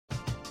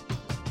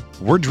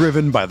We're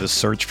driven by the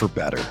search for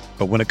better.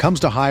 But when it comes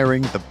to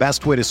hiring, the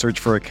best way to search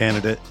for a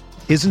candidate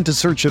isn't to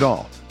search at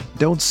all.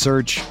 Don't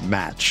search,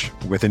 match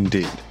with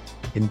Indeed.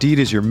 Indeed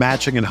is your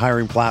matching and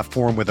hiring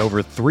platform with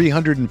over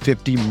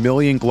 350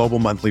 million global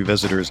monthly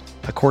visitors,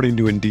 according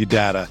to Indeed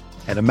data,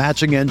 and a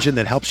matching engine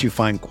that helps you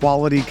find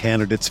quality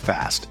candidates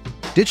fast.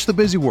 Ditch the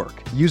busy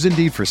work. Use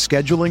Indeed for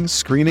scheduling,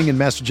 screening, and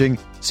messaging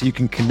so you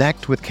can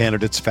connect with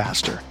candidates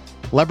faster.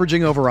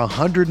 Leveraging over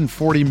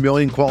 140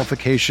 million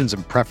qualifications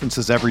and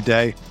preferences every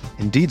day,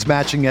 Indeed's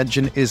matching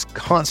engine is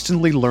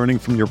constantly learning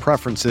from your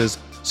preferences,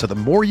 so the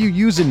more you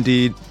use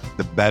Indeed,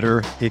 the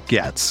better it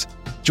gets.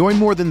 Join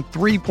more than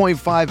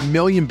 3.5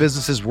 million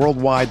businesses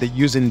worldwide that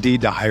use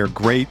Indeed to hire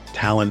great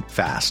talent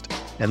fast.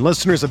 And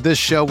listeners of this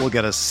show will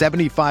get a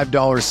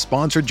 $75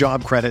 sponsored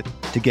job credit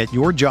to get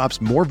your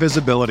jobs more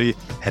visibility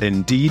at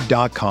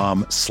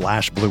Indeed.com/Blue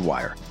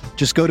Wire.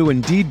 Just go to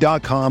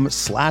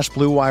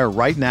Indeed.com/Blue Wire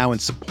right now and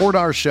support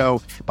our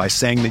show by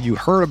saying that you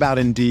heard about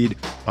Indeed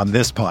on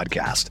this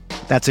podcast.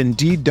 That's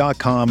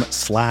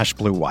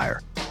Indeed.com/Blue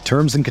Wire.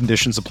 Terms and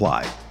conditions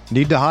apply.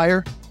 Need to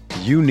hire?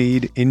 You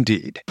need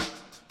Indeed.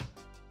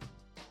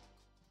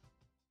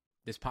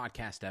 This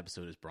podcast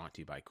episode is brought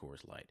to you by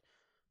Coors Light.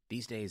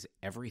 These days,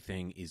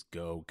 everything is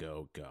go,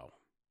 go, go.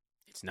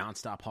 It's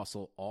nonstop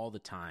hustle all the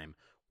time.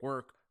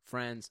 Work,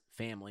 friends,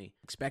 family,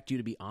 expect you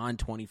to be on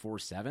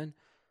 24/7.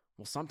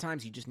 Well,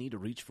 sometimes you just need to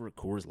reach for a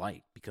Coors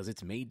Light because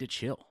it's made to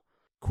chill.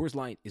 Coors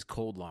Light is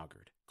cold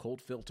lagered,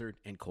 cold filtered,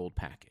 and cold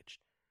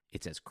packaged.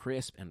 It's as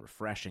crisp and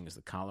refreshing as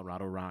the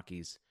Colorado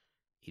Rockies.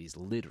 It is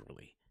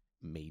literally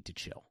made to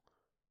chill.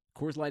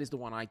 Coors Light is the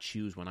one I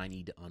choose when I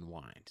need to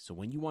unwind. So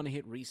when you want to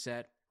hit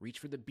reset, reach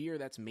for the beer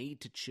that's made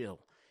to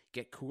chill.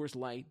 Get Coors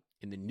Light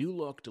in the new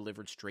look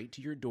delivered straight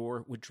to your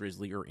door with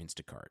Drizzly or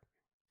Instacart.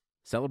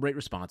 Celebrate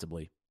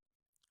responsibly.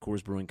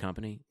 Coors Brewing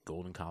Company,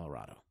 Golden,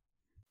 Colorado.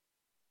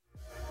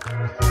 And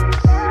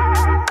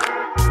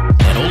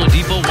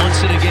Oladipo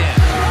wants it again.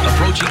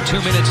 Approaching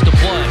 2 minutes to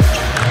play.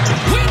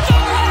 With the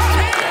left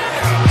hand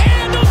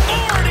and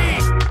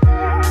authority.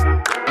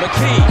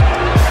 McKee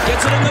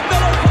gets it in the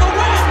middle for the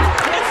win.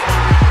 It's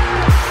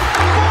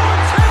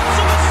 4/10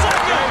 of a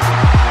second.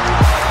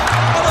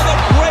 One of the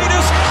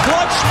greatest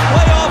clutch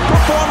playoff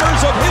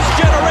performers of his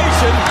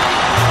generation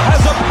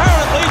has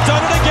apparently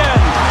done it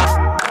again.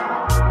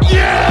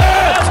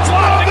 Yes!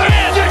 Oh, the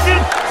chicken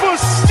for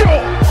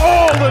sure!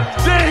 All the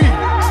day!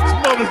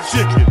 Mother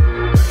chicken.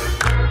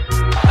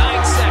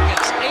 9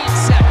 seconds, 8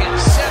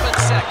 seconds, 7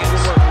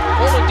 seconds.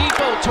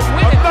 Oladipo to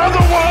win it.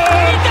 Another one!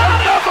 He got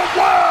it! Another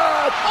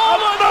one!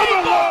 Another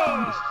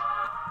one!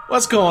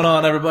 What's going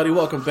on, everybody?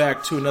 Welcome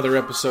back to another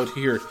episode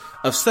here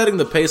of Setting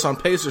the Pace on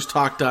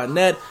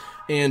PacersTalk.net.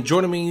 And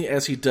joining me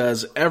as he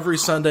does every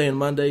Sunday and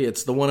Monday,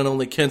 it's the one and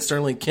only Kent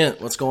Sterling.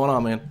 Kent, what's going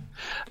on, man?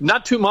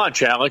 Not too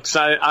much, Alex.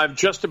 I've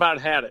just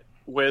about had it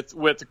with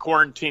the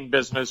quarantine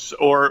business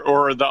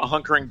or the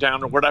hunkering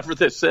down or whatever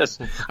this is.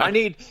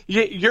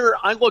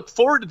 I look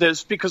forward to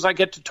this because I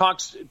get to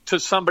talk to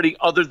somebody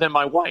other than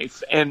my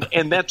wife, and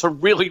that's a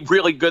really,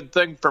 really good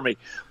thing for me.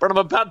 But I'm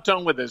about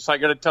done with this. I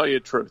got to tell you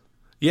the truth.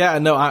 Yeah,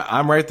 no,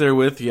 I'm right there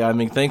with you. I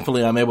mean,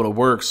 thankfully I'm able to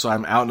work, so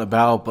I'm out and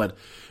about, but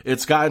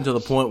it's gotten to the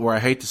point where I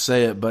hate to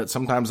say it, but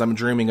sometimes I'm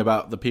dreaming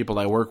about the people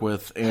I work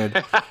with,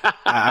 and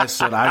I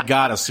said, I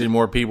got to see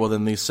more people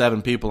than these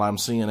 7 people I'm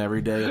seeing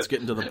every day. It's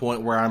getting to the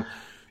point where I'm,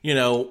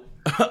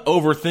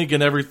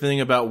 overthinking everything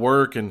about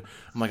work, and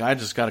I'm like, I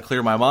just got to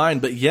clear my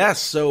mind. But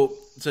yes, so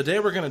today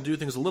we're going to do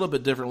things a little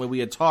bit differently. We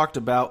had talked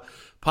about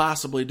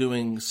possibly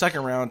doing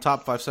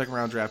top 5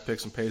 second-round draft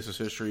picks in Pacers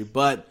history,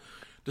 but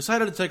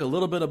decided to take a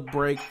little bit of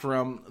break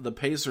from the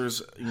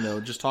Pacers,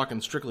 just talking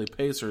strictly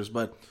Pacers,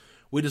 but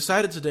we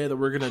decided today that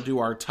we're going to do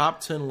our top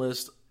 10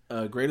 list,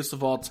 greatest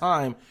of all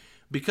time,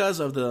 because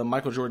of the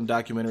Michael Jordan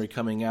documentary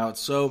coming out.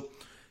 So,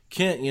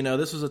 Kent,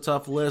 this was a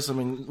tough list. I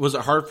mean, was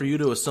it hard for you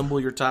to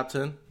assemble your top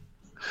 10?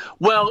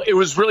 Well, it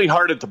was really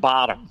hard at the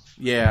bottom.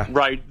 Yeah.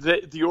 Right.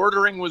 The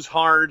ordering was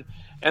hard,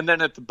 and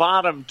then at the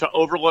bottom to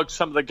overlook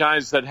some of the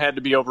guys that had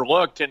to be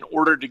overlooked in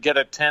order to get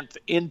a 10th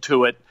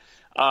into it.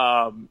 There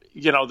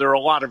are a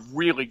lot of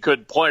really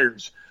good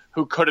players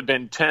who could have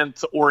been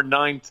 10th or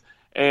 9th.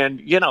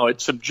 And,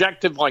 it's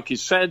subjective, like you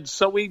said,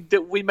 so we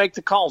make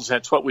the calls.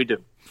 That's what we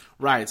do.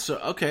 Right. So,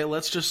 okay,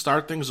 let's just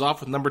start things off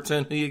with number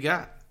 10. Who you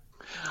got?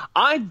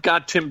 I've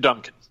got Tim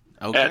Duncan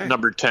at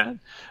number 10.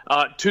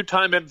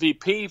 2-time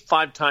MVP,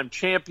 5-time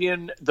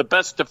champion, the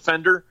best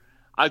defender,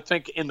 I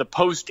think, in the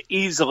post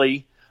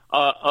easily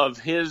of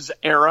his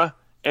era,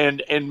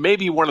 and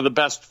maybe one of the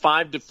best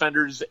 5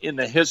 defenders in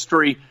the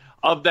history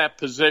of that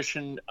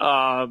position.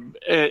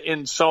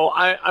 And so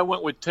I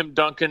went with Tim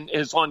Duncan.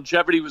 His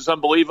longevity was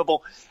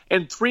unbelievable.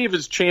 And 3 of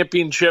his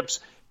championships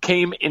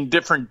came in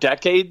different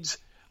decades,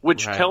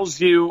 which tells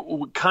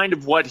you kind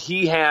of what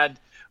he had,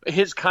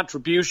 his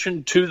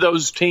contribution to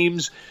those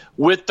teams.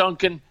 With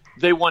Duncan,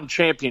 they won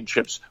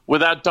championships.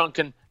 Without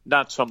Duncan,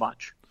 not so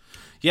much.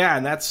 Yeah,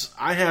 and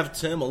I have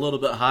Tim a little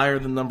bit higher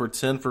than number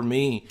 10 for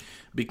me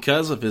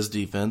because of his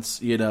defense.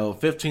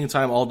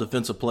 15-time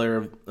All-Defensive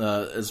Player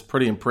is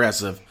pretty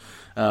impressive.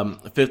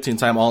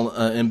 15-time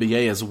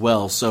All-NBA as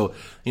well. So,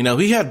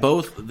 he had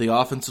both the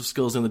offensive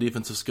skills and the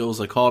defensive skills.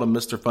 They called him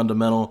Mr.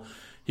 Fundamental.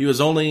 He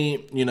was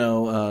only,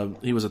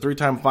 he was a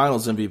 3-time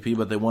Finals MVP,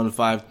 but they won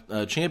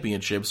 5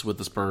 championships with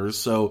the Spurs.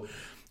 So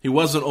he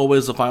wasn't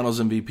always the Finals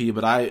MVP,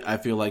 but I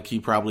feel like he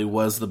probably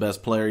was the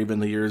best player even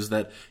the years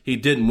that he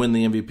didn't win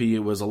the MVP. It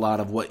was a lot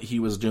of what he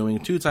was doing.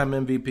 2-time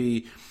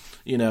MVP.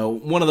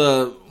 One of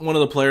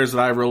the players that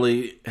I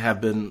really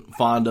have been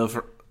fond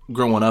of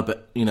growing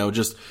up,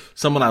 just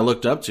someone I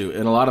looked up to.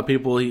 And a lot of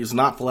people, he's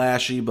not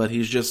flashy, but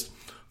he's just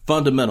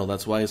fundamental.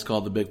 That's why he's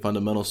called the Big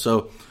Fundamental.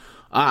 So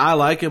I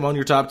like him on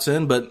your top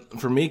 10, but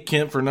for me,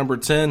 Kent, for number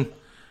 10,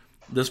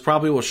 this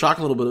probably will shock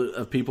a little bit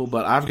of people,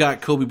 but I've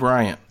got Kobe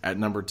Bryant at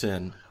number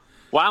 10.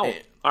 Wow.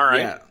 All right.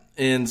 Yeah.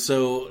 And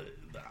so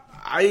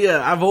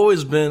I've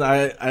always been,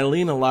 I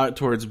lean a lot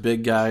towards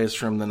big guys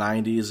from the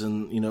 90s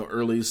and,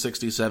 early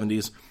 60s,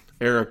 70s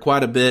era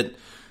quite a bit.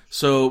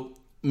 So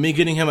me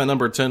getting him at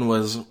number 10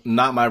 was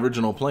not my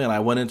original plan. I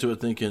went into it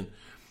thinking,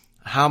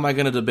 how am I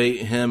going to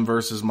debate him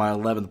versus my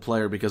 11th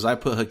player? Because I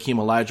put Hakeem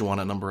Olajuwon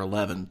at number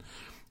 11.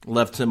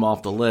 Left him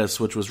off the list,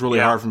 which was really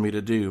hard for me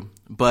to do.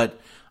 But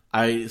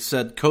I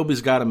said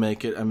Kobe's got to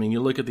make it. I mean, you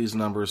look at these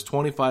numbers,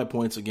 25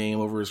 points a game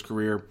over his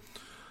career,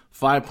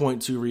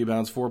 5.2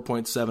 rebounds,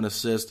 4.7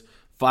 assists,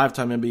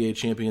 5-time NBA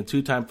champion,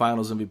 2-time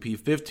Finals MVP,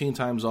 15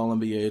 times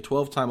All-NBA,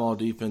 12-time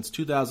All-Defense,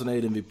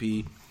 2008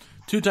 MVP,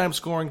 2-time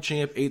scoring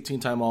champ,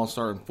 18-time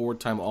All-Star, and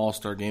 4-time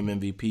All-Star Game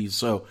MVP.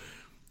 So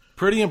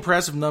pretty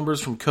impressive numbers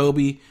from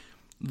Kobe.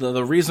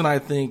 The reason I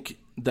think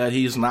that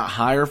he's not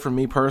higher for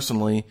me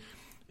personally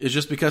is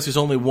just because he's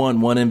only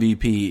won one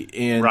MVP.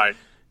 And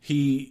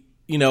he,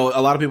 a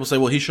lot of people say,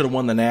 well, he should have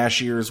won the Nash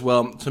years.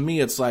 Well, to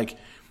me, it's like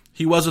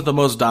he wasn't the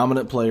most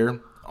dominant player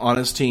on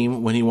his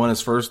team when he won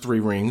his first 3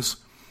 rings.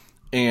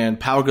 And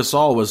Pau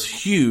Gasol was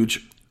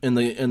huge in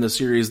the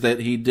series that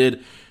he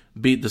did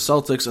beat the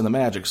Celtics and the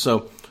Magic.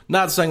 So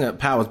not saying that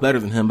Pau was better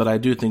than him, but I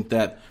do think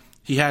that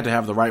he had to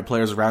have the right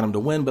players around him to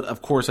win. But,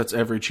 of course, that's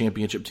every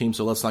championship team,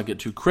 so let's not get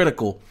too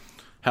critical.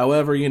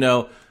 However,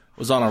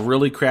 was on a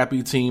really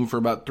crappy team for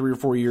about 3 or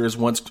 4 years.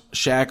 Once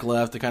Shaq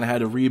left, they kind of had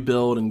to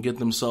rebuild and get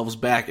themselves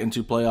back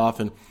into playoff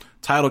and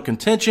title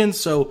contention.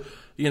 So,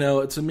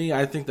 to me,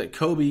 I think that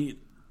Kobe,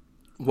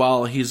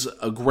 while he's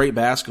a great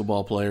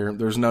basketball player,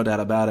 there's no doubt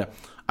about it,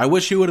 I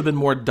wish he would have been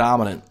more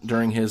dominant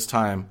during his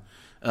time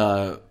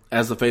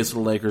as the face of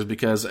the Lakers,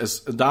 because as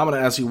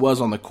dominant as he was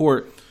on the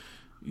court,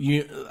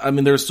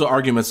 there's still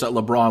arguments that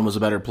LeBron was a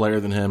better player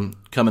than him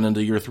coming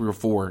into year 3 or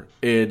 4.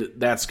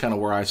 That's kind of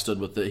where I stood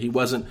with it. He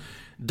wasn't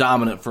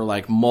dominant for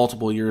like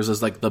multiple years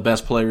as like the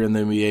best player in the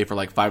NBA for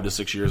like 5 to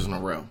 6 years in a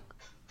row.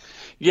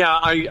 Yeah,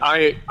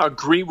 I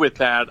agree with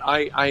that.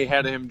 I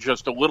had him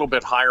just a little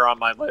bit higher on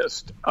my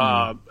list.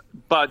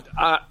 But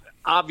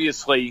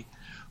obviously,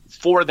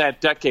 for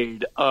that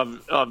decade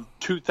of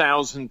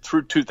 2000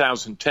 through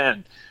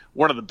 2010,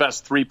 one of the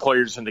best 3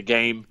 players in the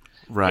game.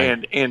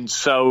 Right. And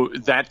so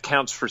that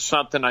counts for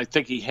something. I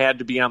think he had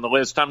to be on the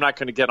list. I'm not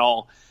going to get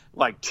all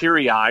like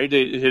teary-eyed.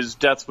 His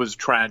death was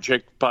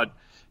tragic, but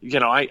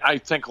I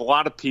think a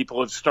lot of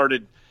people have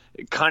started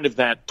kind of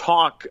that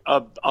talk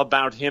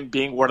about him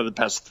being one of the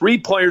best 3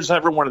 players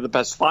ever, one of the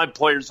best 5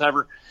 players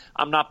ever.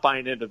 I'm not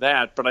buying into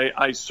that, but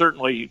I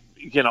certainly,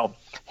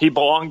 he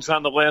belongs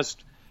on the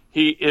list.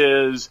 He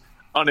is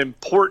an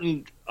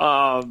important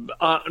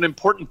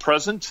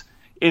presence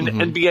in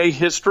NBA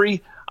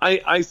history,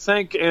 I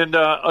think, and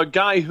a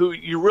guy who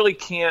you really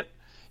can't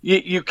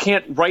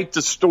write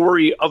the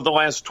story of the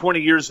last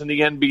 20 years in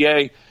the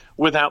NBA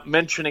without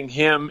mentioning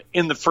him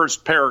in the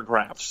first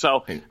paragraph.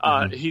 So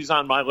he's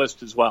on my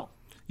list as well.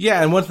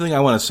 Yeah, and one thing I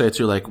want to say,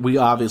 too, like we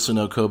obviously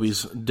know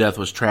Kobe's death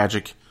was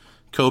tragic.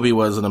 Kobe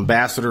was an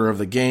ambassador of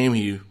the game.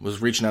 He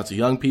was reaching out to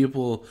young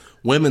people,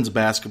 women's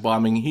basketball. I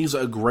mean, he's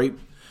a great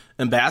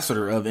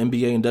ambassador of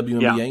NBA and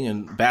WNBA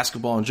and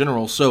basketball in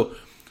general. So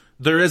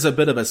there is a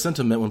bit of a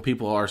sentiment when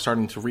people are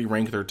starting to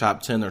re-rank their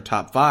top 10, their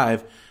top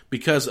 5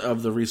 because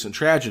of the recent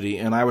tragedy.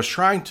 And I was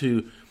trying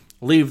to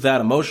leave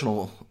that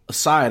emotional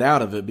side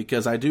out of it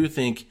because I do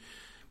think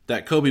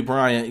that Kobe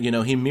Bryant,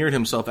 he mirrored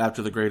himself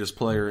after the greatest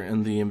player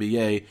in the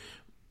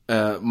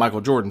NBA, Michael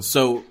Jordan.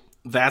 So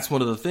that's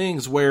one of the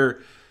things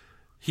where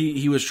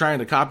he was trying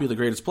to copy the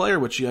greatest player,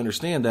 which you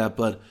understand that,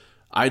 but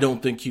I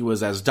don't think he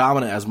was as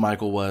dominant as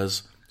Michael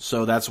was.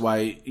 So that's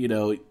why,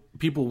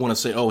 people want to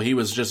say, oh, he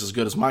was just as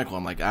good as Michael.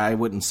 I'm like, I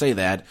wouldn't say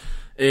that.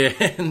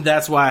 And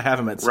that's why I have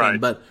him at 10.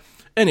 Right. But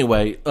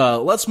anyway,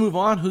 let's move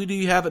on. Who do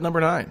you have at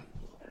number 9?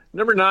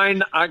 Number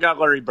 9, I got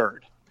Larry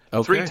Bird.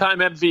 Okay. 3-time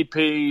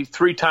MVP,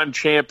 3-time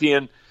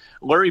champion.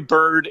 Larry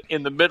Bird,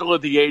 in the middle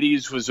of the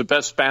 80s, was the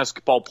best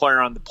basketball player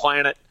on the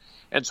planet.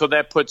 And so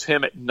that puts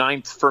him at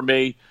 9th for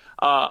me.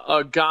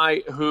 A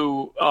guy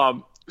who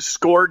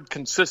scored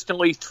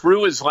consistently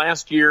through his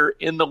last year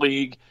in the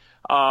league,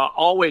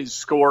 always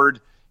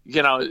scored,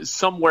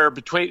 somewhere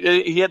between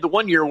 – he had the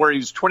 1 year where he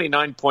was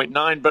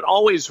 29.9, but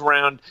always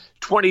around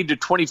 20 to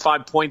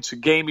 25 points a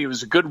game. He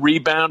was a good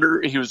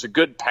rebounder. He was a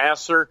good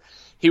passer.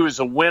 He was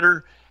a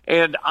winner.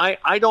 And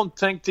I don't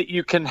think that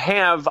you can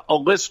have a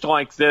list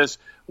like this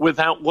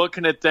without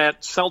looking at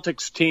that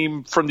Celtics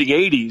team from the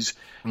 80s,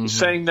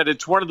 saying that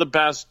it's one of the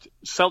best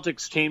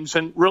Celtics teams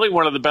and really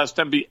one of the best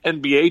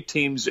NBA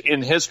teams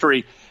in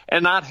history,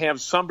 and not have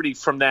somebody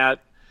from that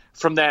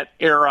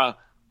era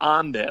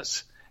on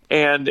this.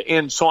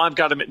 And so I've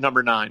got him at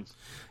number 9.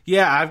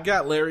 Yeah, I've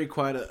got Larry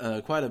quite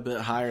a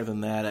bit higher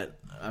than that.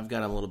 I've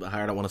got him a little bit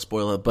higher. I don't want to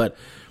spoil it, but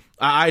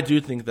I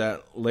do think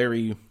that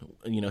Larry,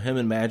 him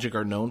and Magic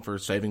are known for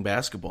saving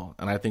basketball,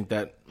 and I think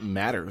that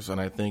matters, and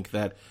I think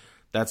that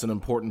that's an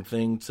important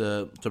thing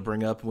to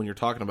bring up when you're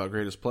talking about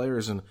greatest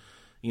players. And,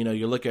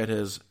 you look at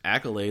his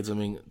accolades. I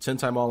mean,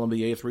 10-time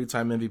All-NBA,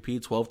 3-time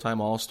MVP,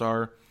 12-time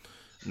All-Star,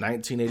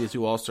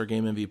 1982 All-Star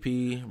Game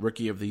MVP,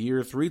 Rookie of the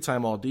Year,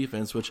 3-time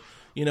All-Defense, which,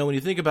 when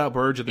you think about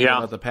Bird, you think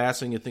about the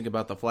passing, you think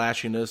about the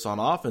flashiness on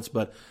offense,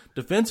 but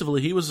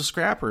defensively he was a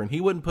scrapper, and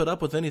he wouldn't put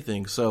up with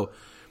anything. So,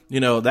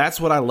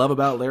 that's what I love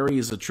about Larry.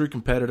 He's a true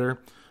competitor.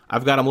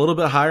 I've got him a little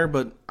bit higher,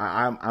 but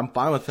I'm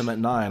fine with him at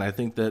 9. I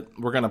think that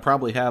we're going to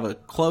probably have a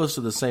close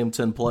to the same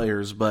 10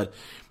 players, but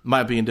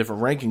might be in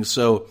different rankings.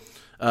 So,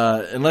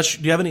 do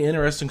you have any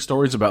interesting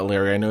stories about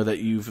Larry? I know that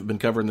you've been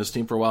covering this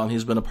team for a while, and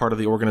he's been a part of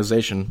the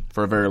organization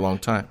for a very long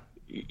time.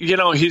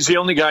 He's the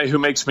only guy who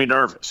makes me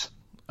nervous.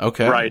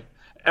 Okay. Right.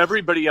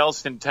 Everybody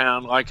else in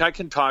town, I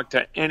can talk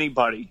to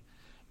anybody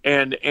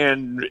and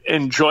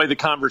enjoy the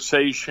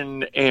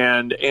conversation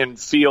and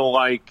feel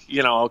like,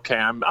 okay,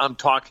 I'm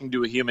talking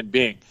to a human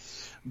being.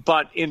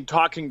 But in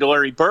talking to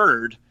Larry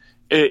Bird,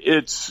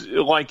 it's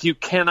like you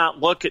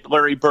cannot look at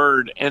Larry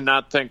Bird and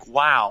not think,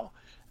 wow,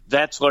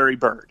 that's Larry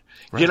Bird.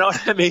 Right. You know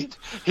what I mean?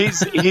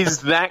 He's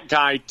that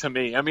guy to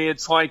me. I mean,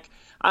 it's like,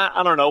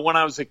 I don't know, when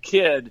I was a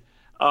kid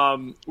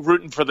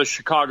rooting for the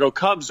Chicago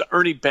Cubs,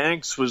 Ernie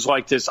Banks was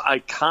like this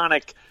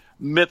iconic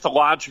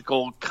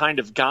mythological kind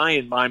of guy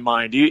in my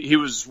mind. He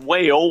was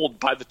way old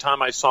by the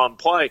time I saw him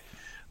play.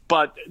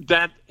 But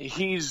that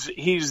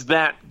he's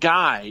that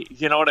guy,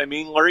 you know what I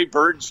mean? Larry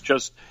Bird's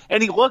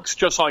and he looks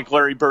just like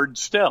Larry Bird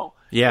still.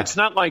 Yeah, it's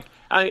not like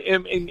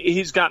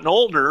he's gotten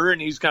older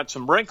and he's got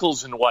some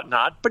wrinkles and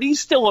whatnot, but he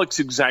still looks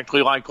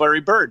exactly like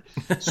Larry Bird.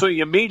 So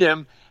you meet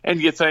him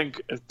and you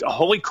think,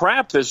 "Holy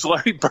crap, there's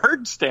Larry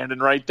Bird standing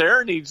right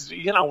there," and he's,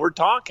 we're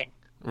talking.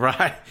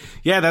 Right?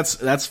 Yeah,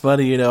 that's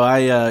funny.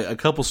 A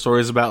couple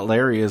stories about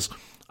Larry is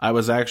I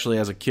was actually,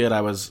 as a kid,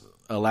 I was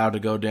allowed to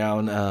go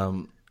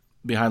down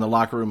behind the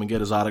locker room and get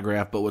his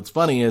autograph. But what's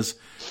funny is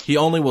he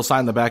only will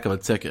sign the back of a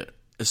ticket.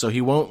 So he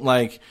won't,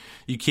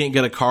 you can't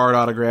get a card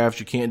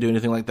autographed. You can't do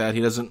anything like that. He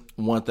doesn't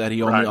want that.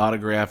 He only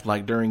autographed,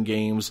 during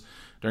games,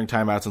 during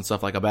timeouts and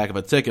stuff, like a back of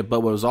a ticket.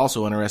 But what was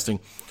also interesting,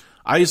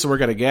 I used to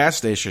work at a gas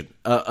station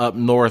up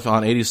north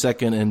on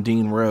 82nd and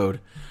Dean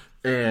Road.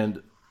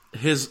 And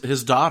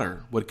his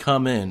daughter would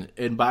come in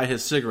and buy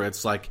his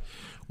cigarettes,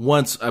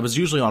 once. I was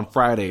usually on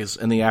Fridays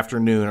in the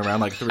afternoon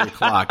around 3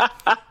 o'clock.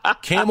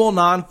 Camel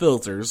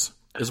non-filters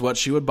is what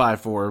she would buy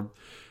for him.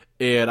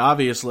 And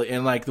obviously,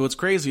 what's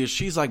crazy is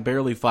she's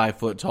barely 5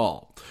 foot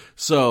tall.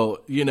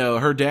 So,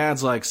 her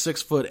dad's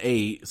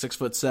 6'8",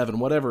 6'7",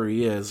 whatever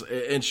he is.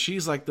 And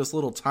she's this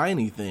little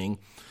tiny thing.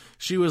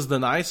 She was the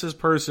nicest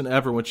person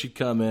ever when she'd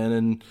come in.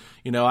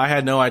 And, I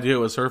had no idea it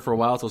was her for a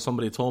while until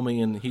somebody told me,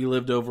 and he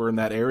lived over in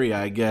that area,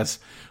 I guess.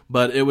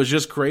 But it was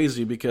just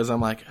crazy because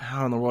I'm like,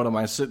 how in the world am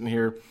I sitting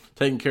here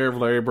taking care of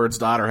Larry Bird's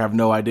daughter? I have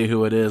no idea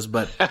who it is.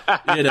 But,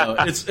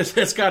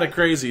 it's kind of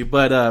crazy.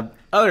 But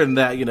other than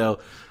that,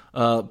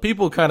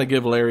 people kind of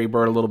give Larry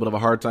Bird a little bit of a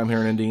hard time here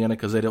in Indiana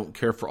because they don't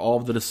care for all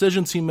of the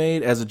decisions he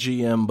made as a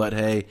GM. But,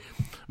 hey,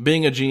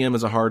 being a GM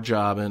is a hard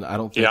job, and I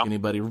don't think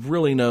anybody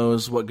really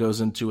knows what goes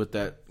into it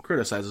that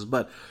criticizes.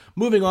 But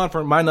moving on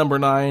from my number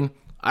 9,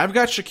 I've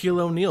got Shaquille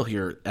O'Neal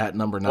here at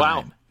number 9.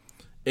 Wow.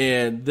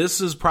 And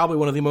this is probably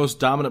one of the most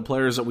dominant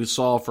players that we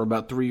saw for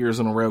about 3 years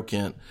in a row,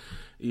 Kent.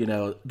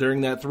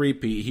 During that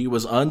three-peat, he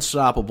was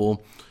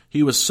unstoppable.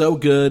 He was so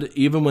good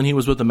even when he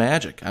was with the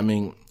Magic. I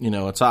mean,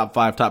 a top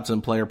 5, top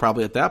 10 player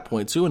probably at that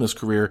point, too, in his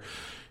career.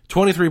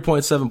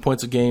 23.7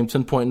 points a game,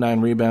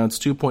 10.9 rebounds,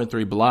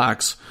 2.3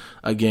 blocks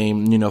a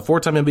game.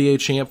 4-time NBA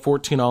champ,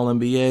 14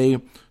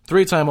 All-NBA,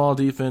 3-time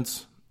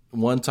All-Defense,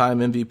 1-time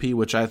MVP,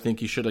 which I think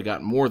he should have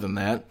gotten more than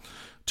that.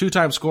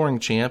 2-time scoring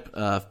champ,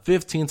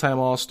 15-time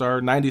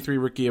All-Star, 93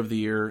 Rookie of the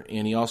Year,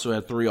 and he also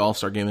had 3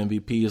 All-Star Game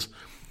MVPs.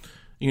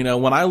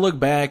 When I look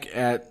back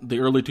at the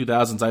early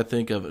 2000s, I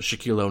think of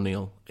Shaquille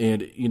O'Neal.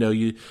 And,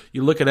 you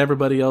look at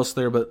everybody else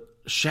there,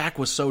 but Shaq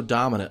was so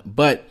dominant.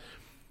 But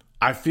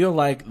I feel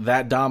like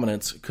that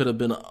dominance could have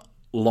been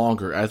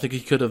longer. I think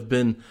he could have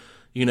been,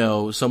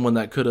 someone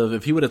that could have,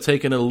 if he would have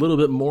taken it a little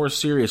bit more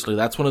seriously.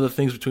 That's one of the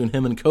things between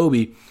him and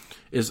Kobe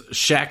is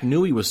Shaq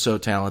knew he was so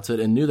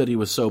talented and knew that he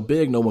was so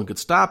big, no one could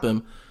stop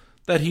him,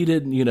 that he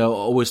didn't,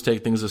 always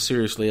take things as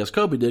seriously as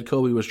Kobe did.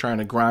 Kobe was trying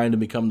to grind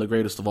and become the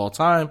greatest of all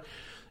time.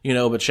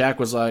 But Shaq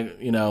was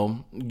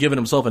giving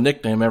himself a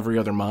nickname every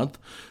other month.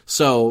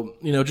 So,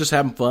 just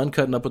having fun,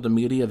 cutting up with the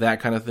media, that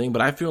kind of thing.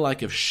 But I feel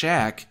like if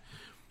Shaq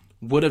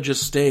would have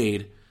just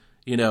stayed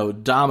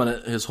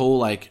dominant his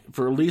whole,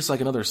 for at least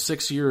another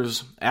 6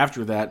 years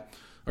after that,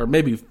 or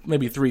maybe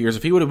 3 years.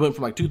 If he would have went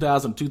from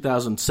 2000,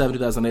 2007,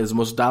 2008 as the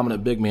most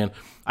dominant big man,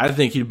 I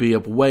think he'd be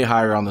up way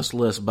higher on this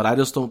list. But I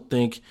just don't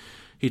think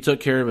he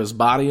took care of his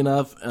body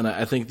enough, and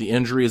I think the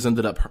injuries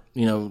ended up,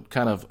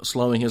 kind of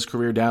slowing his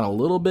career down a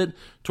little bit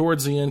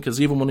towards the end,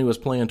 because even when he was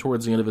playing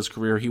towards the end of his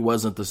career, he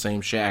wasn't the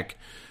same Shaq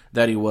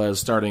that he was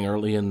starting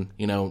early in,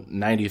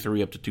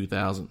 93 up to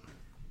 2000.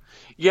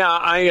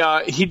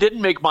 Yeah, he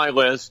didn't make my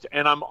list,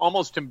 and I'm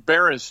almost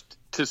embarrassed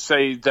to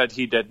say that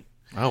he didn't.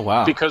 Oh,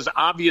 wow. Because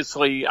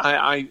obviously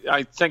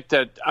I think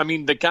that,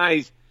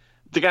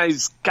 the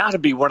guy's got to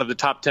be one of the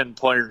top 10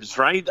 players,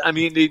 right? I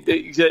mean,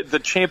 the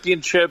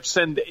championships,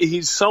 and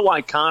he's so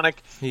iconic.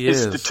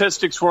 His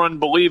statistics were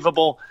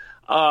unbelievable.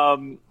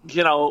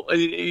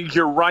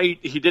 You're right.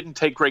 He didn't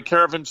take great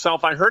care of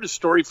himself. I heard a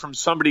story from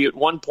somebody at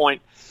one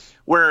point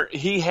where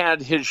he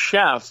had his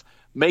chef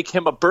make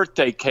him a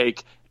birthday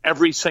cake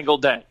every single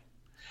day.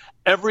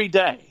 Every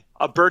day,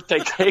 a birthday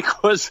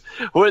cake was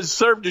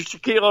served to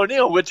Shaquille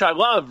O'Neal, which I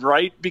love,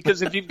 right?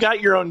 Because if you've got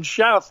your own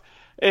chef,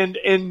 and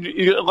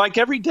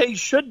every day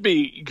should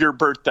be your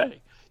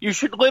birthday, you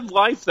should live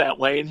life that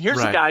way. And here's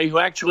a guy who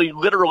actually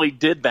literally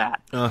did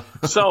that.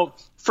 So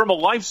from a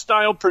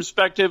lifestyle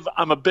perspective,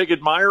 I'm a big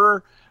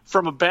admirer.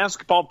 From a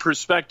basketball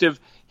perspective,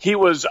 he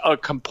was a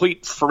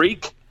complete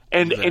freak.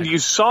 And you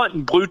saw it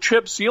in Blue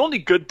Chips. The only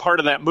good part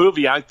of that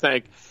movie, I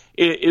think,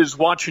 is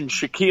watching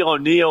Shaquille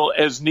O'Neal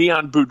as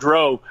Neon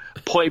Boudreaux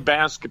play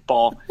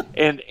basketball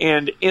and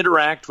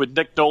interact with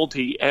Nick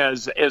Nolte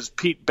as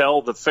Pete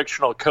Bell, the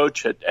fictional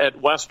coach at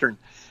Western.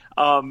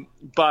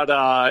 But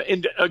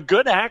a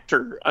good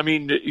actor. I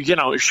mean,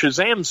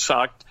 Shazam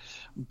sucked,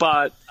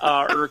 but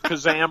or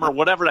Kazam or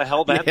whatever the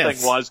hell that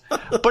thing was.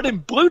 But in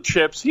Blue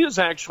Chips, he is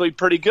actually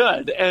pretty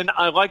good, and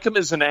I like him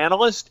as an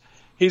analyst.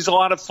 He's a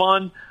lot of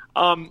fun.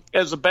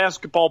 As a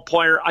basketball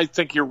player, I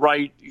think you're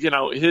right.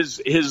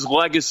 His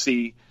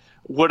legacy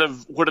would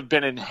have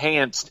been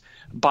enhanced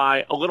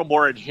by a little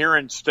more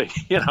adherence to,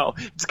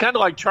 it's kind of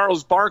like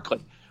Charles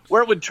Barkley.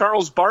 Where would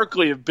Charles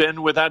Barkley have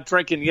been without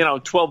drinking,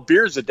 12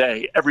 beers a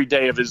day every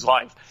day of his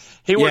life?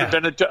 He would have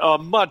been a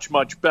much,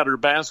 much better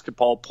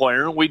basketball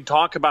player. And we'd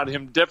talk about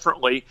him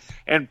differently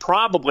and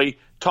probably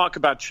talk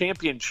about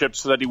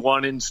championships that he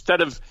won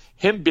instead of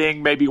him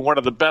being maybe one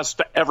of the best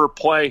to ever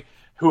play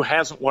who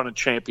hasn't won a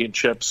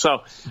championship.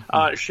 So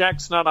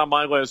Shaq's not on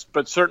my list,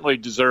 but certainly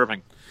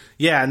deserving.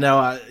 Yeah,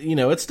 no,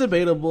 it's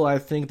debatable. I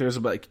think there's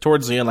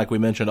towards the end, like we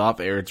mentioned off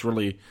air, it's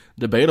really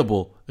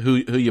debatable who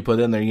you put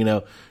in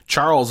there.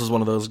 Charles is one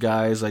of those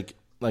guys, like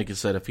you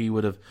said, if he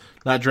would have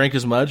not drank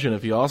as much and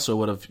if he also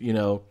would have,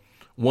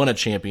 won a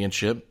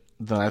championship,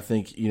 then I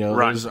think,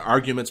 there's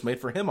arguments made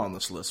for him on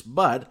this list.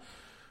 But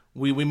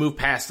we move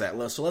past that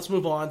list. So let's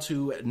move on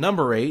to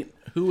number 8.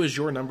 Who is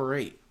your number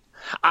 8?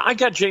 I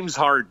got James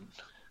Harden,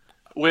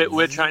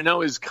 which I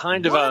know is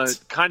kind of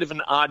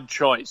an odd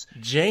choice.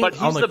 James, but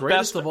he's the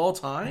greatest of all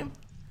time?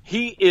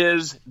 He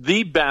is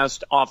the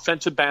best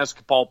offensive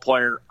basketball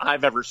player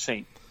I've ever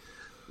seen.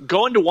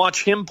 Going to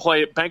watch him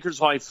play at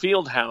Bankers Life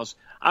Fieldhouse,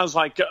 I was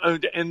like,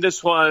 and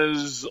this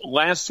was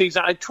last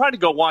season. I try to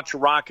go watch the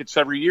Rockets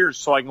every year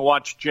so I can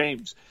watch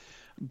James.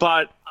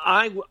 But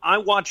I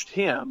watched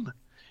him,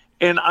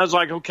 and I was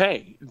like,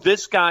 okay,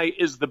 this guy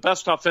is the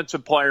best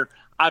offensive player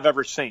I've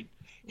ever seen.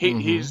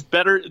 He's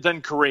better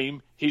than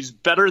Kareem. He's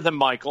better than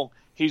Michael.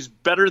 He's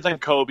better than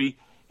Kobe.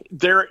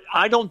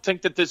 I don't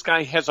think that this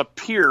guy has a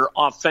peer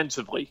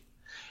offensively.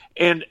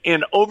 And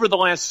over the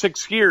last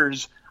 6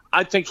 years,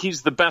 I think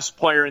he's the best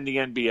player in the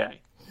NBA.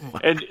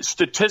 And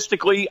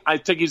statistically, I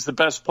think he's the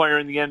best player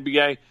in the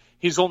NBA.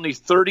 He's only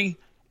 30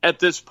 at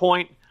this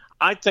point.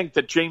 I think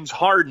that James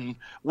Harden,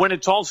 when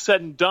it's all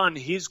said and done,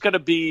 he's going to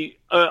be,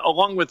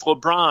 along with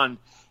LeBron,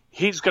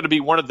 he's going to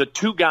be one of the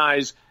 2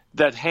 guys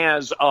that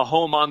has a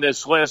home on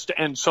this list.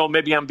 And so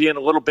maybe I'm being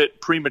a little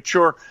bit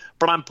premature,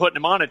 but I'm putting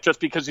him on it just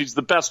because he's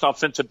the best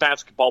offensive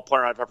basketball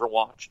player I've ever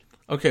watched.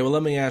 Okay, well,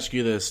 let me ask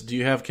you this. Do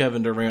you have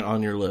Kevin Durant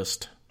on your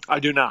list? I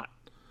do not.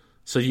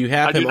 So you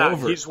have him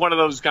over. He's one of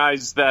those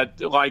guys that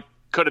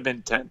could have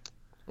been 10th.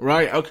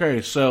 Right,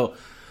 okay. So,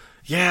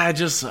 yeah,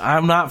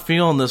 I'm not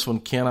feeling this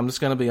one, Ken. I'm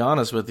just going to be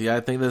honest with you. I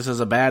think this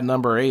is a bad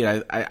number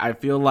 8. I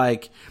feel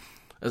like,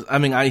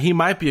 he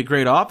might be a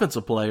great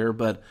offensive player,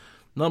 but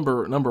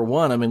Number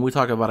 1, we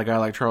talk about a guy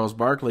like Charles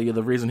Barkley.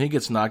 The reason he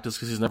gets knocked is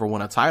because he's never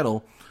won a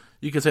title.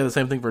 You could say the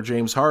same thing for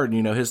James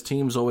Harden. His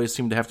teams always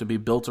seem to have to be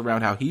built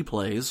around how he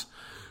plays.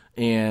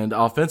 And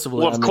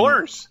offensively, well, of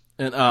course.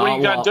 And, what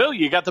you got to do?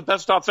 You got the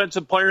best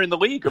offensive player in the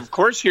league. Of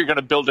course you're going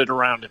to build it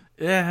around him.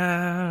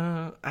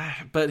 Yeah,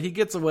 but he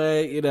gets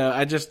away.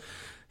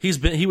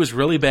 He was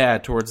really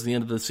bad towards the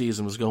end of the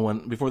season.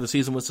 Before the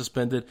season was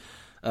suspended.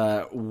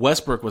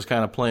 Westbrook was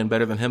kind of playing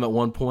better than him at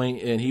one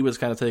point, and he was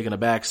kind of taking a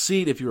back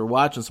seat if you were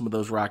watching some of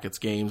those Rockets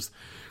games.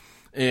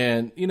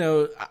 And,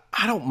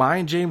 I don't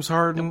mind James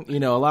Harden.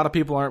 A lot of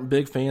people aren't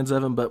big fans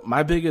of him, but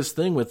my biggest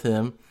thing with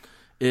him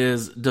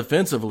is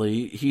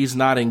defensively, he's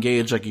not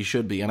engaged like he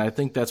should be. And I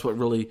think that's what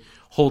really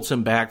holds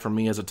him back from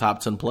me as a top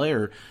 10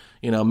 player.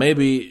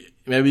 maybe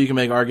you can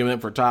make an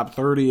argument for top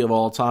 30 of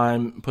all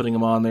time, putting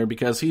him on there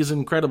because he's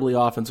incredibly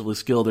offensively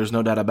skilled. There's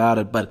no doubt about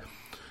it. But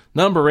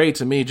number 8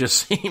 to me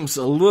just seems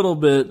a little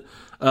bit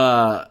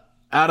out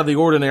of the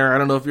ordinary. I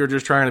don't know if you're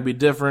just trying to be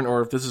different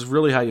or if this is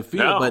really how you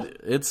feel, but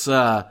it's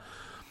I'm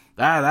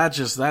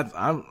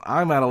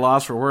at a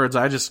loss for words.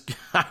 I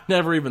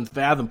never even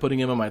fathomed putting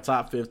him in my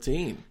top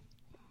 15.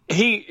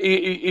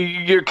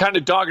 You're kind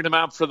of dogging him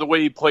out for the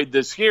way he played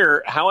this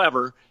year.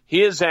 However,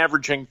 he is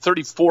averaging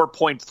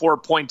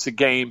 34.4 points a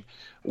game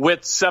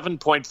with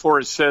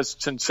 7.4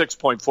 assists and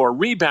 6.4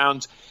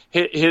 rebounds.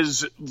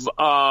 His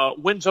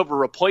wins over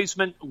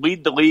replacement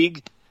lead the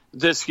league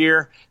this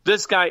year.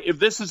 This guy, if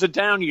this is a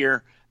down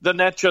year, then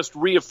that just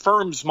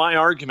reaffirms my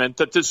argument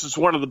that this is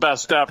one of the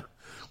best ever.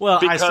 Well,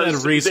 because I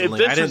said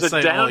recently. I didn't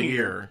say all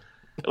year.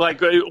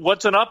 Like,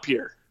 what's an up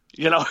year?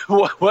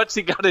 What's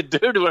he got to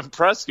do to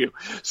impress you?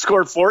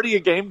 Score 40 a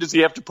game? Does he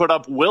have to put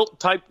up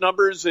Wilt-type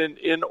numbers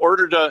in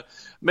order to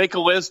make a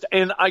list?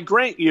 And I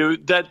grant you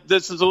that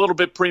this is a little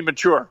bit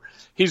premature.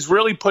 He's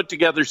really put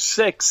together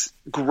 6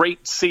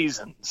 great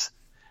seasons,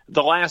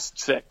 the last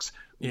 6.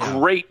 Yeah.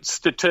 Great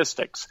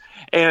statistics.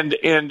 And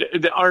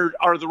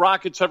are the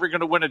Rockets ever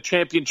going to win a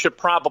championship?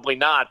 Probably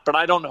not. But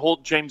I don't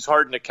hold James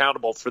Harden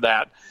accountable for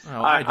that.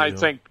 Oh, I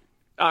think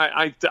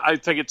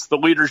it's the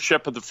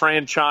leadership of the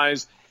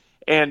franchise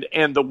and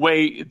the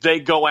way they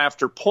go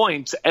after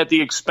points at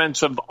the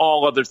expense of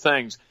all other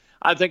things.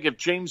 I think if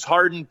James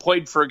Harden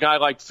played for a guy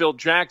like Phil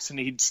Jackson,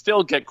 he'd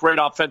still get great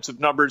offensive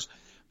numbers,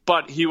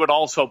 but he would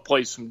also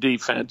play some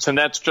defense. And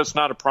that's just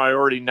not a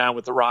priority now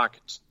with the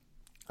Rockets.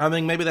 I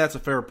mean, maybe that's a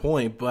fair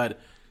point, but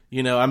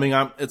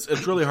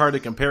it's really hard to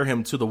compare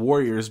him to the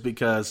Warriors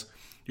because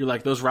you're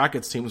like those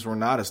Rockets teams were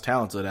not as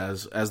talented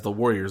as the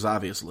Warriors.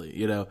 Obviously,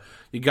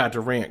 you got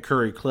Durant,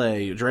 Curry,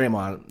 Clay,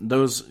 Draymond,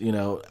 those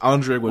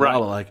Andre Iguodala. Right.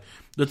 Like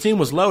the team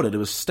was loaded, it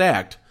was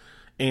stacked,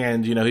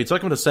 and he took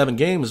them to 7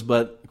 games,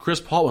 but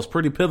Chris Paul was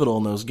pretty pivotal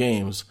in those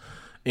games.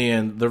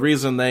 And the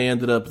reason they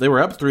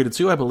were up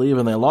 3-2, I believe,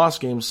 and they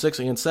lost games 6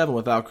 and 7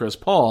 without Chris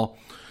Paul.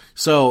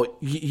 So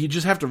you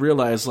just have to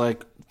realize,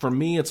 like, for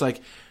me, it's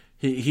like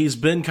he's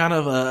been kind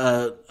of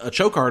a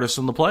choke artist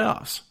in the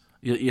playoffs.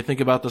 You think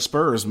about the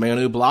Spurs,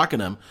 Manu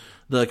blocking him,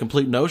 the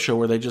complete no-show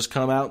where they just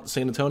come out,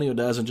 San Antonio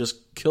does, and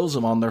just kills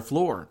them on their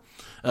floor.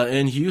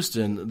 In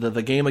Houston,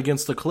 the game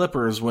against the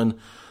Clippers when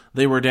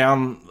they were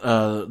down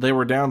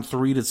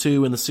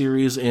 3-2 in the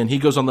series, and he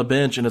goes on the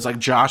bench, and it's like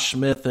Josh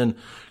Smith and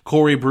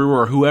Corey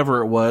Brewer or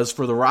whoever it was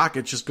for the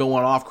Rockets just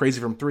going off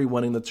crazy from 3,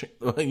 winning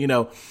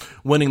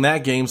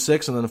that game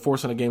 6 and then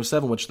forcing a game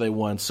 7, which they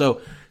won. So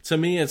to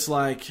me, it's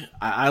like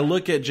I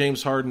look at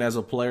James Harden as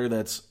a player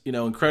that's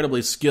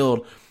incredibly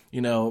skilled.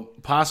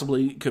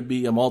 Possibly could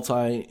be a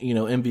multi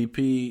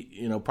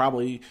MVP.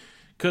 Probably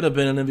could have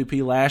been an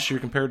MVP last year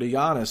compared to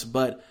Giannis,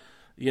 but.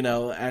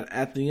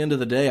 At the end of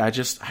the day, I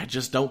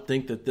just don't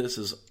think that this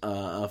is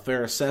a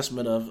fair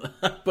assessment of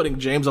putting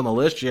James on the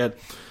list yet,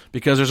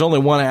 because there's only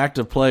one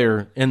active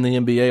player in the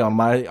NBA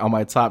on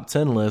my top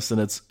 10 list, and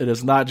it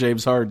is not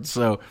James Harden.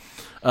 So,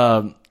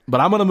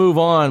 but I'm going to move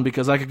on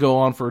because I could go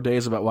on for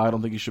days about why I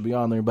don't think he should be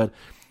on there. But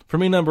for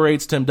me, number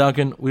 8's Tim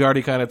Duncan. We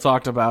already kind of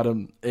talked about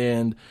him,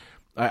 and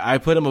I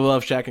put him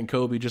above Shaq and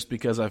Kobe just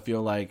because I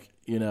feel like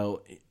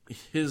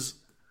his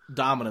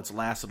dominance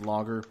lasted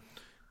longer.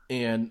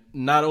 And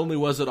not only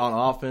was it on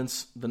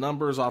offense, the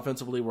numbers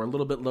offensively were a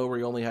little bit lower.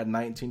 He only had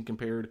 19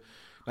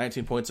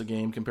 points a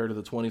game compared to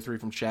the 23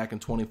 from Shaq and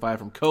 25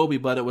 from Kobe,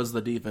 but it was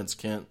the defense,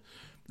 Kent.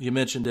 You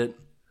mentioned it.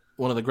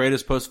 One of the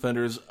greatest post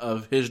defenders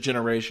of his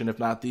generation, if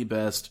not the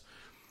best.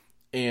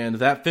 And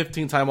that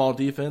 15-time all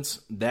defense,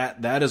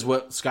 that is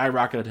what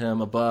skyrocketed him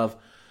above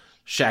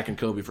Shaq and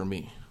Kobe for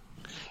me.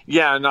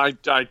 Yeah, and I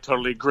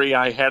totally agree.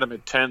 I had him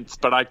at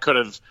 10th, but I could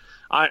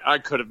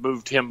have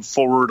moved him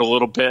forward a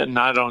little bit, and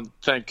I don't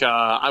think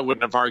I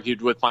wouldn't have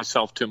argued with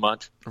myself too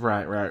much.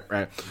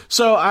 Right.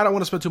 So I don't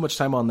want to spend too much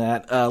time on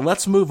that.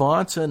 Let's move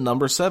on to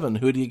number 7.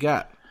 Who do you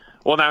got?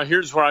 Well, now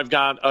here's where I've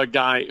got a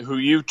guy who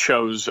you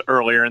chose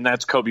earlier, and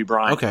that's Kobe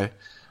Bryant. Okay.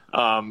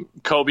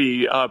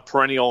 Kobe,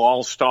 perennial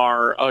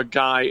all-star, a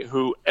guy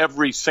who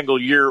every single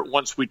year,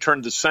 once we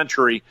turned the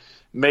century,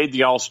 made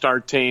the all-star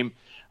team.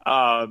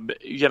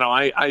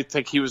 I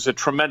think he was a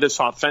tremendous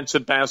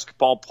offensive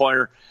basketball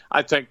player.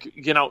 I think,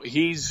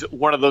 he's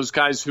one of those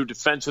guys who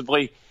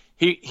defensively,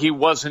 he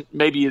wasn't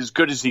maybe as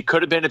good as he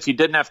could have been if he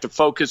didn't have to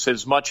focus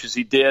as much as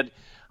he did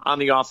on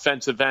the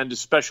offensive end,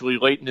 especially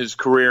late in his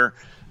career.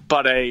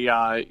 But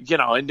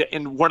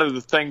and one of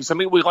the things,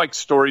 we like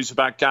stories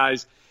about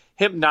guys,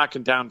 him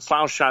knocking down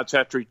foul shots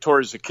after he tore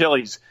his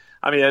Achilles.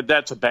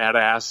 That's a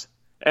badass.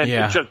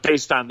 And just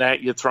based on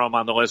that, you throw him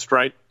on the list,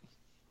 right?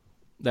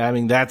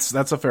 That's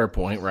a fair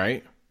point,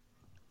 right?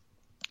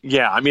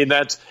 Yeah,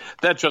 that's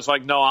just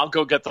like, no, I'll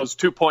go get those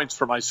 2 points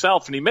for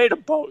myself, and he made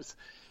them both.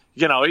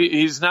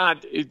 He's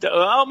not,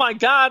 oh my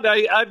God,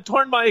 I've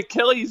torn my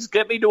Achilles,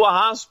 get me to a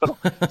hospital.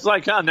 It's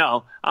like, oh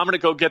no, I'm going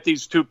to go get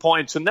these 2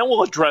 points, and then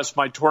we'll address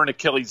my torn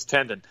Achilles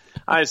tendon.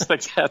 I just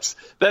think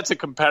that's a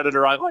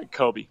competitor. I like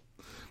Kobe.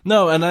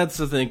 No, and that's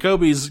the thing.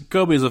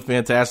 Kobe's a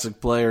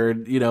fantastic player.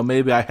 You know,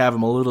 maybe I have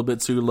him a little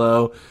bit too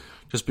low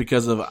just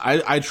because of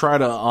I try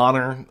to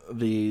honor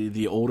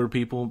the older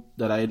people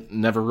that I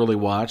never really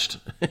watched.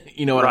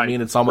 You know what I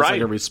mean? It's almost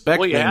like a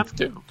respect thing. You have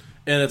to.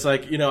 And it's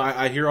like, you know,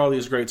 I hear all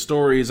these great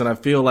stories, and I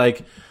feel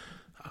like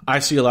I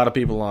see a lot of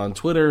people on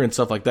Twitter and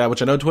stuff like that,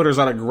 which I know Twitter's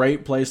not a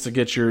great place to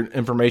get your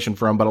information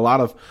from, but a lot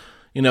of,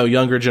 you know,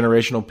 younger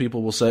generational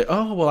people will say,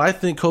 oh, well, I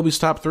think Kobe's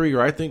top 3,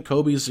 or I think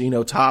Kobe's, you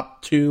know,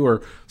 top 2,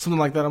 or something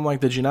like that. I'm like,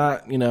 did you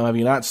not, you know, have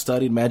you not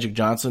studied Magic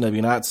Johnson? Have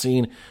you not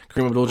seen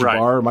Kareem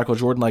Abdul-Jabbar or Michael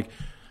Jordan? Like,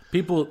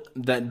 people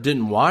that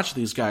didn't watch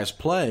these guys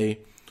play,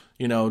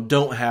 you know,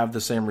 don't have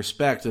the same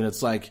respect. And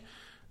it's like,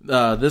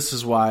 this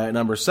is why at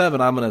number 7,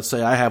 I'm going to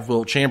say I have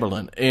Wilt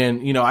Chamberlain.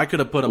 And, you know, I could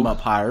have put him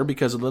up higher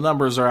because the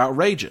numbers are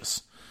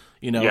outrageous.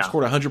 You know,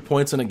 scored 100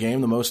 points in a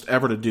game, the most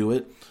ever to do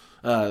it.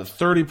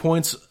 30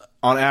 points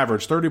on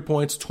average, 30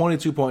 points,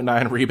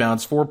 22.9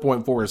 rebounds,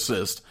 4.4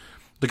 assists.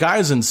 The guy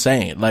is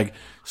insane. Like,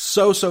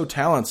 so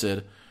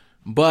talented.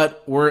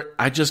 But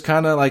I just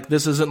kind of like,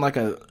 this isn't like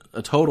a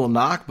total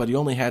knock, but he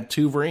only had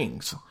 2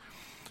 rings.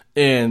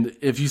 And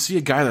if you see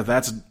a guy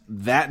that's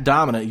that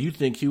dominant, you'd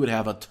think he would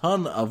have a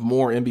ton of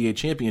more NBA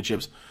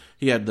championships.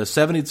 He had the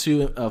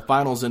 72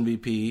 Finals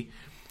MVP,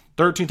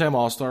 13-time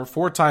All-Star,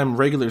 4-time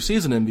regular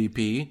season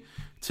MVP,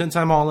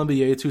 10-time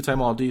All-NBA,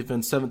 2-time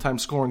All-Defense, 7-time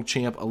scoring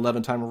champ,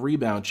 11-time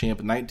rebound champ,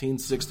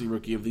 1960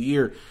 Rookie of the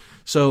Year.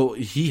 So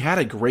he had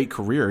a great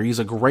career. He's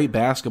a great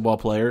basketball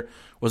player,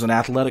 was an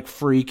athletic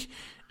freak,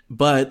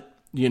 but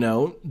you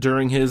know,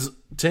 during his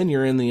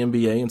tenure in the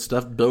NBA and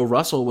stuff, Bill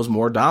Russell was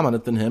more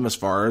dominant than him as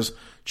far as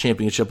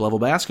championship-level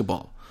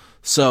basketball.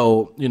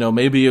 So, you know,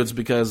 maybe it's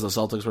because the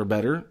Celtics were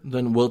better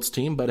than Wilt's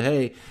team, but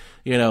hey,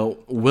 you know,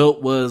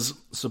 Wilt was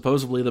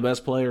supposedly the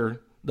best player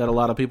that a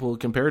lot of people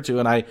compare to,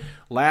 and I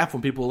laugh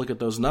when people look at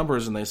those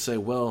numbers and they say,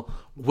 well,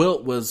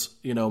 Wilt was,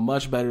 you know,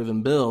 much better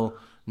than Bill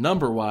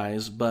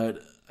number-wise, but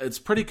it's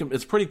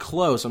pretty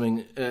close. I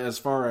mean, as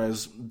far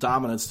as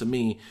dominance to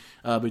me,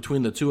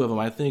 between the two of them,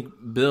 I think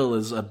Bill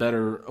is a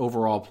better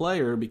overall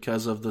player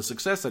because of the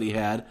success that he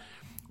had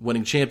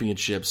winning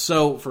championships.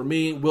 So for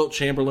me, Wilt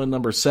Chamberlain,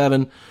 number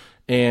 7,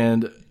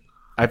 and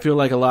I feel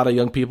like a lot of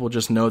young people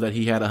just know that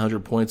he had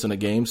 100 points in a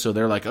game, so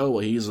they're like, oh, well,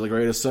 he's the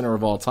greatest center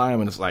of all time,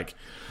 and it's like,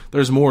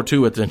 there's more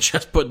to it than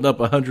just putting up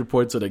 100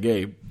 points in a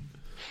game.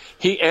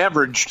 He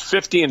averaged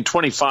 50 and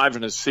 25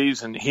 in a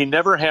season. He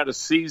never had a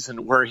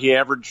season where he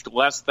averaged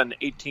less than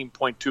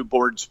 18.2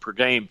 boards per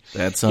game.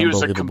 That's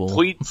unbelievable. He was a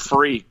complete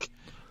freak.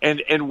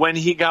 And when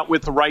he got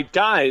with the right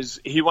guys,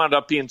 he wound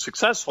up being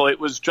successful. It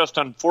was just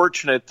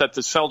unfortunate that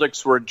the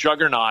Celtics were a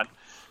juggernaut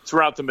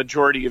throughout the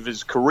majority of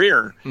his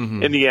career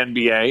in the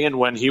NBA. And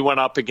when he went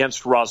up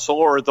against Russell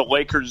or the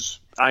Lakers,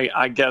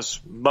 I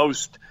guess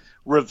most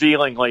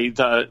revealingly,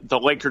 the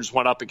Lakers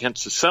went up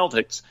against the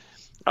Celtics.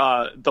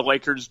 The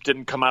Lakers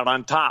didn't come out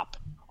on top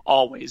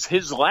always.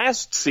 His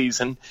last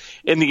season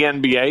in the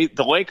NBA,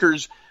 the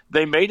Lakers,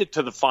 they made it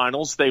to the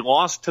finals. They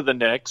lost to the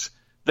Knicks.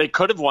 They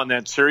could have won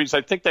that series.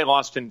 I think they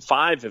lost in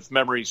 5, if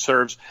memory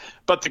serves.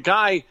 But the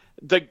guy,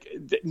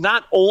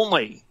 not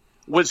only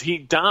was he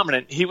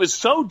dominant, he was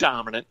so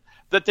dominant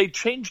that they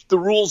changed the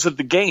rules of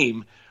the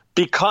game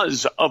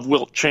because of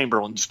Wilt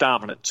Chamberlain's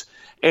dominance.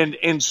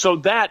 And so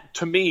that,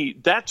 to me,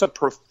 that's a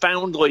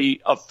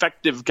profoundly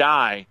effective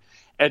guy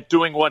at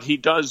doing what he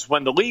does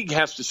when the league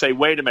has to say,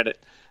 wait a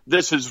minute,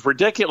 this is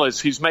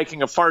ridiculous. He's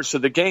making a farce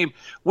of the game.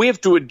 We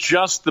have to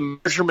adjust the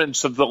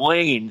measurements of the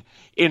lane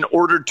in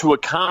order to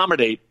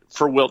accommodate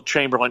for Wilt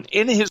Chamberlain.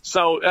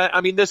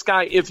 This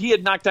guy, if he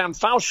had knocked down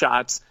foul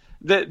shots,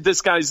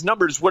 this guy's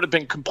numbers would have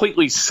been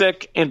completely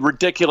sick and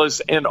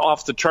ridiculous and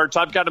off the charts.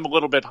 I've got him a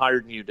little bit higher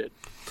than you did.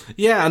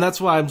 Yeah, and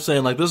that's why I'm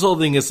saying, like, this whole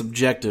thing is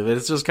subjective.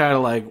 It's just kind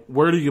of like,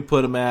 where do you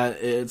put him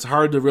at? It's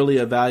hard to really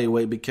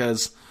evaluate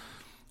because,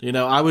 you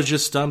know, I was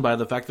just stunned by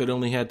the fact that he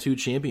only had 2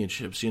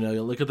 championships. You know,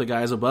 you look at the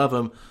guys above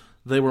him,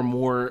 they were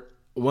more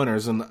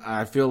winners, and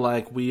I feel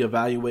like we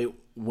evaluate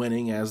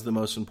winning as the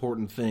most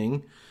important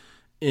thing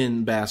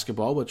in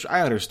basketball, which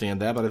I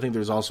understand that, but I think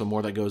there's also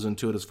more that goes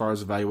into it as far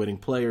as evaluating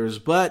players,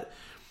 but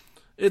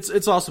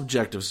it's all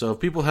subjective. So if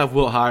people have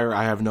Wilt higher,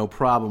 I have no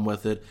problem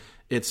with it.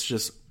 It's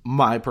just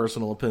my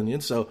personal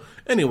opinion. So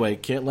anyway,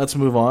 Kent, let's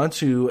move on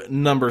to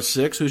number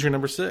 6. Who's your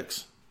number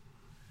 6?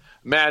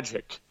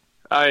 Magic.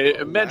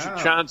 Magic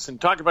Johnson,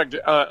 talk about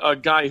a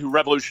guy who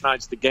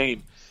revolutionized the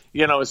game.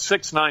 You know, a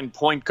 6'9"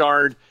 point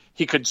guard.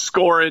 He could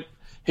score it.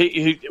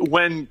 He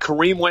when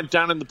Kareem went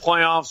down in the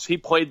playoffs, he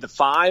played the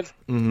 5,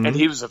 and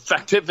he was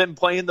effective in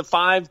playing the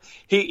 5.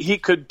 He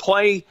could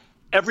play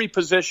every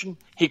position.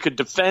 He could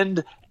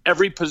defend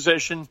every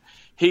position.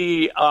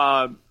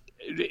 I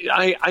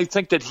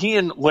think that he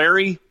and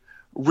Larry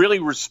really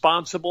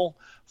responsible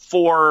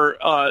for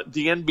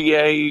the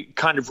NBA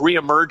kind of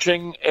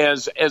reemerging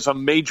as a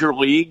major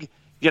league.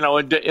 You know,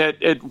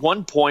 at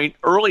one point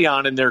early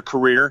on in their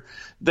career,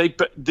 I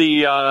think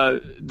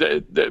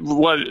it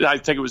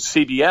was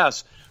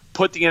CBS,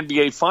 put the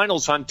NBA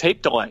Finals on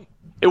tape delay.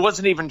 It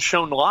wasn't even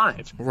shown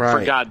live, right.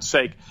 For God's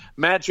sake.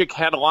 Magic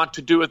had a lot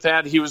to do with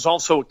that. He was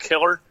also a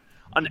killer,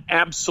 an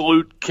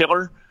absolute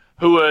killer,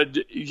 who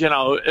would,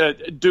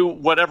 do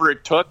whatever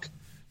it took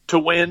to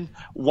win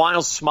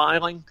while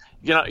smiling.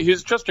 He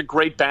was just a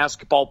great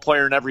basketball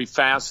player in every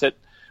facet.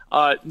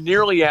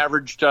 Nearly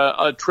averaged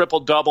a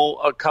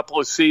triple-double a couple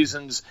of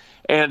seasons,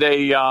 and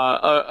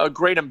a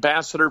great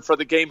ambassador for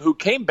the game, who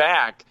came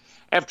back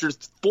after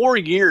 4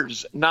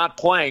 years not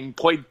playing,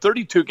 played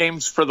 32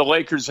 games for the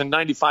Lakers in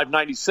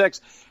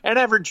 95-96, and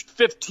averaged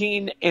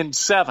 15 and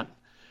 7.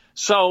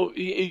 So,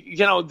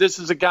 this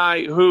is a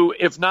guy who,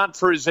 if not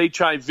for his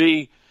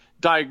HIV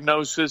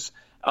diagnosis,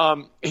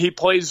 he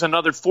plays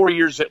another 4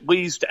 years at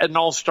least at an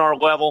all-star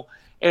level.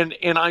 And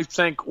I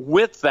think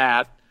with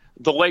that,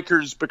 the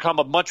Lakers become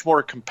a much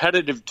more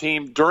competitive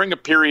team during a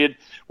period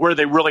where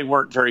they really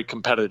weren't very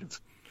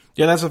competitive.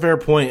 Yeah, that's a fair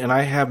point, and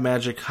I have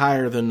Magic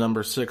higher than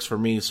number 6 for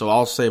me, so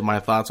I'll save my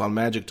thoughts on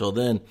Magic till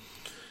then.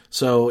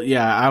 So,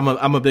 yeah,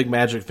 I'm a big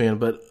Magic fan,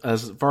 but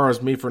as far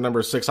as me for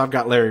number 6, I've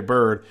got Larry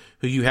Bird,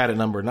 who you had at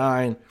number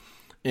 9,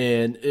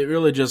 and it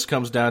really just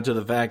comes down to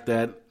the fact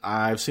that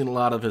I've seen a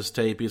lot of his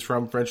tape. He's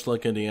from French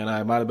Lick, Indiana.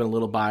 I might have been a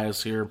little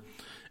biased here.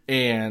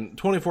 And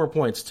 24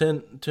 points,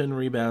 10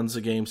 rebounds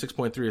a game,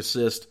 6.3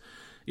 assists,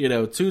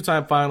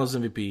 2-time Finals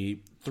MVP,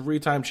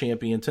 3-time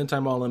champion,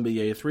 10-time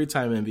All-NBA,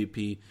 3-time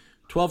MVP,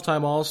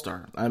 12-time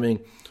All-Star. I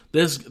mean,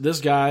 this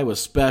guy was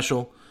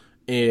special,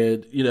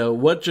 and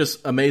what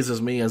just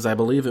amazes me is I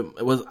believe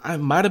it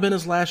might have been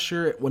his last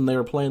year when they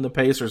were playing the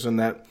Pacers in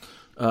that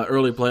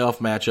early playoff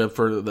matchup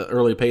for the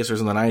early Pacers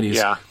in the 90s.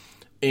 Yeah,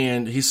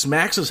 and he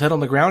smacks his head on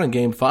the ground in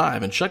Game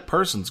 5, and Chuck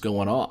Person's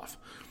going off.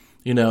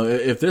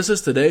 If this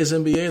is today's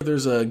NBA,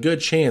 there's a good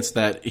chance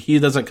that he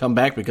doesn't come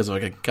back because of a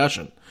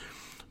concussion.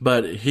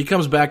 But he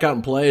comes back out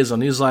and plays,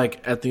 and he's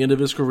like at the end of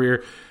his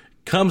career.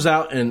 Comes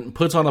out and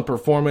puts on a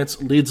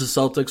performance, leads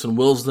the Celtics and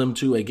wills them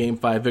to a Game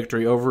 5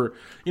 victory over,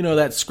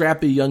 that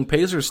scrappy young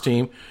Pacers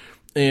team.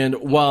 And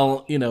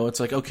while, it's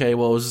like, okay,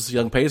 well, it was this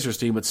young Pacers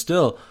team, but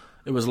still,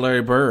 it was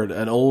Larry Bird,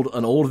 an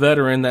old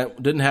veteran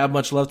that didn't have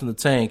much left in the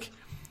tank,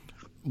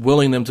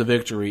 willing them to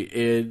victory.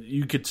 And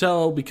you could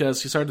tell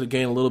because he started to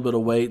gain a little bit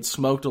of weight,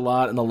 smoked a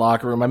lot in the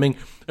locker room. I mean,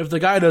 if the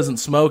guy doesn't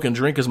smoke and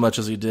drink as much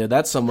as he did,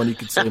 that's someone you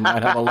could say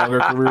might have a longer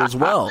career as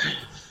well.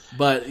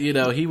 But,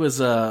 he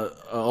was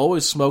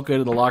always smoking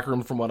in the locker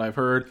room from what I've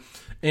heard.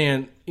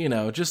 And,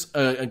 just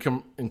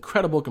an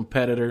incredible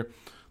competitor.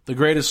 The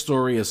greatest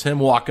story is him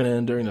walking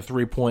in during the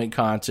three-point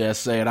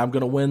contest saying, I'm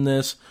going to win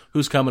this.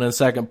 Who's coming in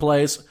second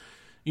place?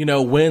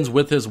 Wins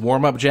with his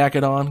warm-up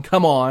jacket on.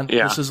 Come on.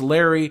 Yeah. This is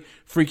Larry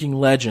freaking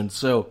Legend.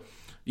 So,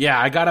 yeah,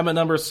 I got him at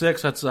number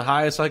 6. That's the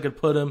highest I could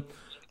put him.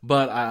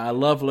 But I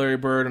love Larry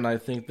Bird, and I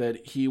think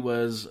that he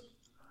was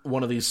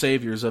one of these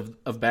saviors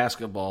of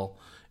basketball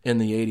in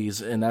the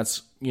 80s, and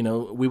that's,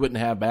 we wouldn't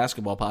have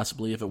basketball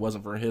possibly if it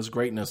wasn't for his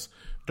greatness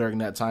during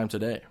that time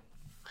today.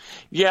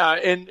 Yeah,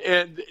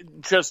 and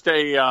just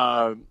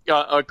a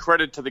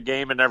credit to the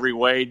game in every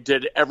way.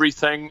 Did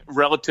everything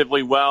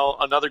relatively well.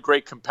 Another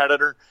great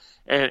competitor,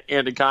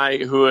 and a guy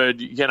who would,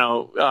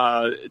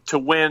 to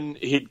win,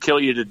 he'd kill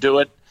you to do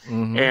it.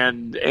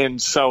 Mm-hmm.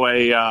 And so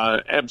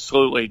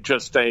absolutely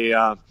just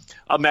a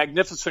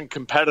magnificent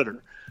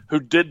competitor who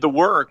did the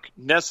work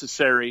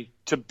necessary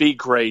to be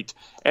great.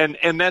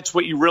 And that's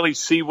what you really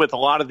see with a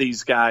lot of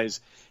these guys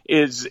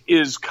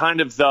is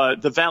kind of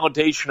the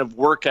validation of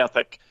work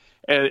ethic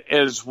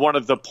as one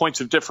of the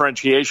points of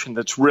differentiation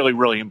that's really,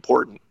 really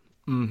important.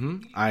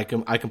 Mm-hmm. I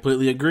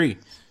completely agree.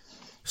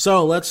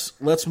 So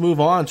let's move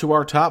on to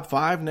our top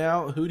 5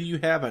 now. Who do you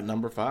have at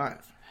number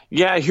 5?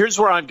 Yeah, here's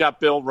where I've got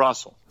Bill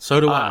Russell. So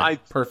do I.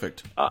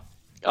 Perfect.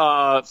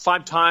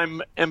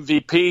 5-time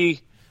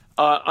MVP.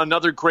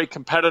 Another great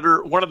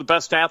competitor, one of the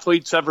best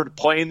athletes ever to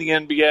play in the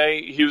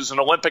NBA. He was an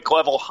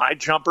Olympic-level high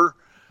jumper,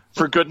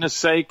 for goodness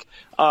sake.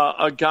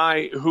 A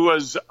guy who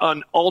was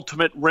an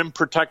ultimate rim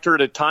protector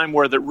at a time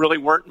where there really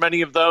weren't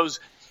many of those.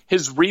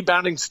 His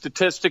rebounding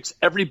statistics,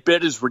 every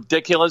bit as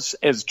ridiculous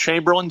as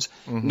Chamberlain's.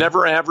 Mm-hmm.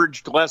 Never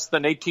averaged less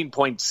than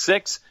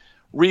 18.6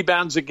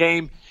 rebounds a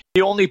game.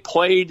 He only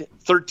played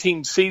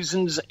 13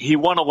 seasons. He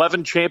won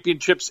 11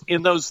 championships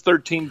in those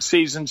 13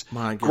 seasons.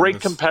 My goodness.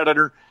 Great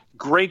competitor.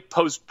 Great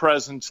post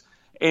presence,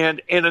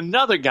 and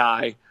another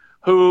guy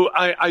who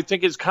I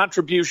think his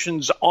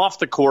contributions off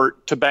the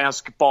court to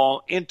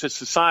basketball and to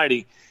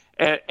society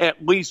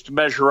at least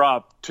measure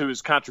up to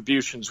his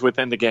contributions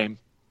within the game.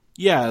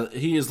 Yeah,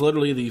 he is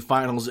literally the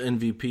Finals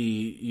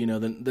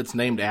MVP, that's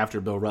named after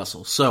Bill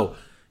Russell. So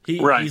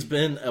he's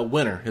been a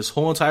winner his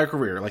whole entire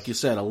career. Like you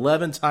said,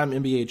 11-time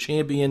NBA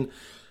champion.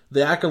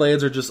 The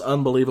accolades are just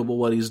unbelievable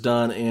what he's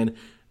done, and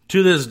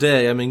to this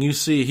day, I mean, you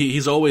see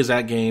he's always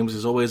at games,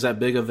 he's always at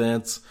big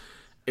events,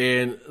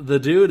 and the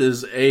dude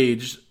is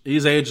aged.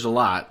 He's aged a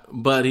lot,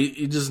 but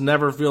he just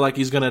never feel like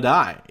he's going to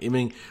die. I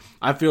mean,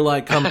 I feel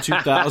like come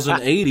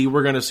 2080,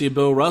 we're going to see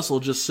Bill Russell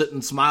just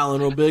sitting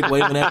smiling real big,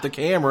 waving at the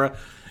camera,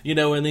 in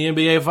the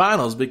NBA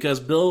Finals, because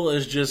Bill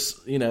is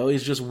just,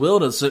 he's just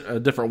willed a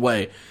different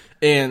way.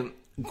 And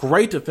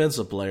great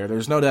defensive player.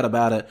 There's no doubt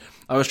about it.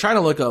 I was trying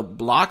to look up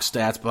block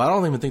stats, but I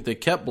don't even think they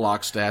kept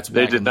block stats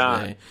back in the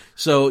day.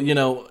 So,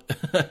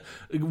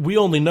 we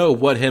only know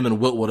what him and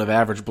Wilt would have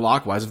averaged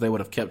block-wise if they would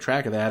have kept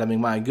track of that. I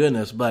mean, my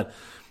goodness. But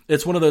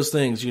it's one of those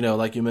things,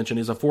 like you mentioned,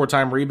 he's a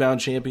 4-time rebound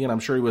champion. I'm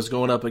sure he was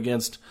going up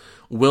against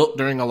Wilt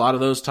during a lot of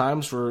those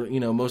times for,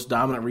 most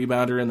dominant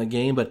rebounder in the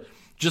game. But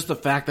just the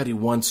fact that he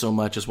won so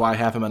much is why I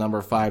have him at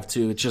number 5,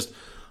 too. It's just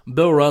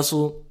Bill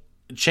Russell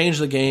changed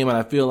the game, and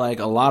I feel like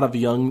a lot of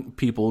young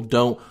people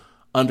don't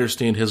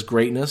understand his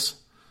greatness.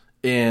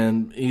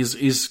 And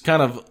he's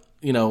kind of,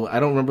 I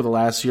don't remember the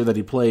last year that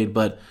he played,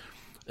 but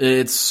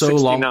it's so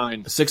 69.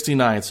 long.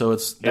 69. So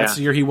that's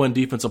the year he won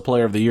Defensive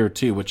Player of the Year,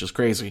 too, which is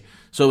crazy.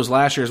 So it was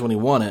last year's when he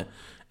won it.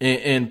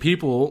 And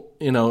people,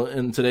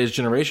 in today's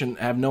generation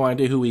have no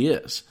idea who he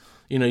is.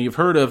 You've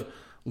heard of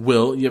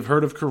Wilt, you've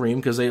heard of Kareem,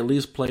 because they at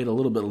least played a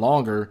little bit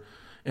longer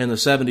in the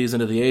 70s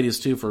into the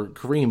 80s, too, for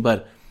Kareem.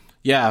 But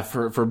yeah,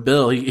 for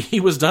Bill, he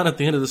was done at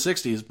the end of the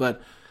 60s,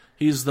 but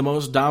he's the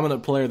most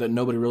dominant player that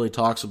nobody really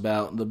talks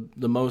about,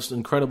 the most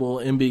incredible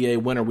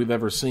NBA winner we've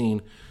ever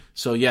seen.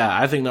 So, yeah,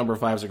 I think number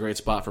 5 is a great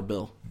spot for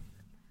Bill.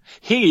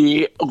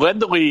 He led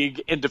the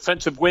league in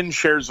defensive win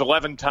shares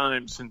 11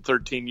 times in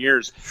 13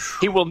 years.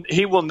 He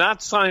will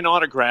not sign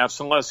autographs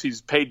unless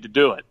he's paid to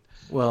do it.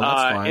 Well,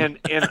 that's fine.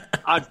 And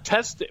I've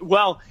tested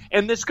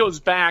and this goes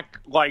back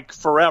like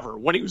forever.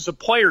 When he was a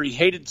player, he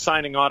hated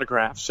signing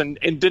autographs and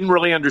didn't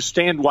really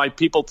understand why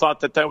people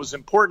thought that was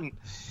important.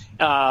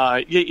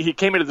 He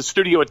came into the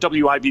studio at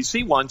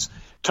WIBC once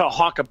to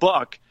hawk a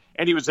book,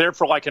 and he was there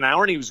for like an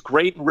hour, and he was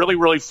great and really,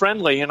 really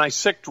friendly. And I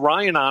sicked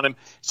Ryan on him,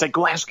 said,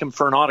 go ask him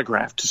for an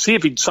autograph to see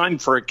if he'd sign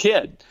for a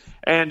kid.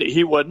 And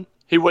he wouldn't.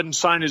 He wouldn't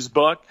sign his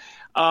book.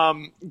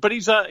 But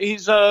he's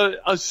a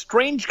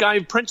strange guy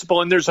of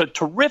principle, and there's a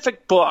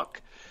terrific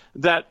book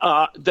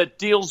that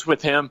deals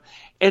with him,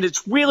 and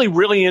it's really,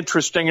 really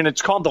interesting, and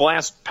it's called The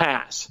Last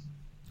Pass.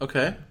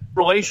 Okay.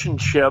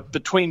 Relationship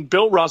between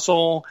Bill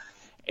Russell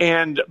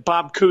and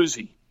Bob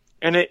Cousy,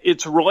 and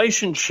it's a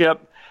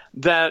relationship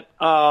that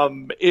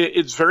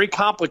it's very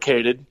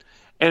complicated,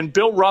 and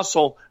Bill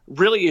Russell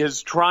really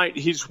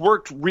he's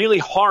worked really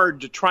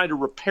hard to try to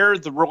repair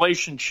the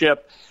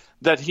relationship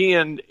that he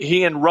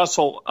and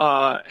Russell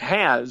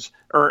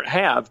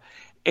have.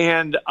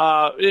 And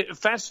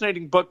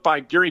fascinating book by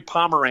Gary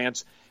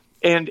Pomerantz,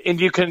 and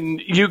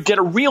you get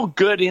a real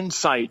good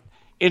insight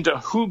into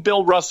who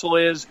Bill Russell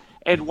is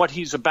and what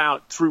he's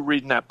about through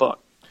reading that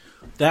book.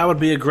 That would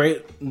be a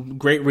great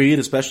read,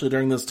 especially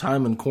during this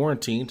time in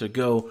quarantine, to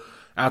go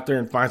out there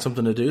and find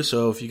something to do.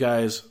 So if you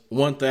guys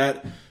want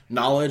that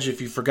knowledge,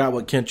 if you forgot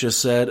what Kent just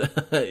said,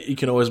 you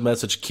can always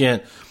message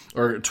Kent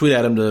or tweet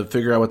at him to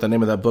figure out what the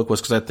name of that book was,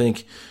 because I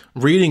think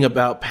reading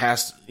about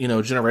past,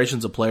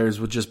 generations of players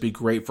would just be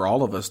great for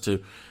all of us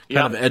to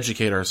kind of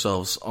educate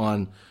ourselves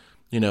on,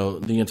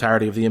 the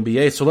entirety of the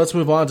NBA. So let's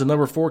move on to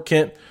number 4.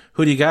 Kent,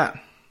 who do you got?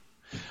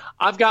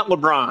 I've got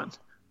LeBron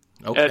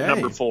at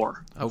number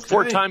 4. Okay.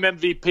 4-time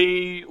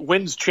MVP,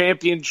 wins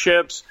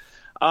championships.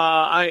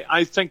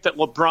 I think that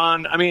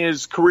LeBron,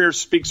 his career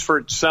speaks for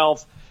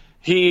itself.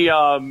 He,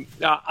 I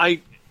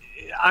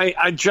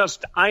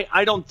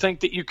don't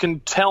think that you can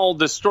tell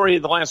the story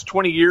of the last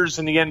 20 years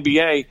in the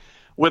NBA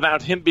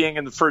without him being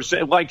in the first.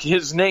 Like,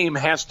 his name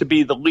has to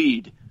be the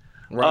lead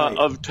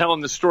of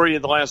telling the story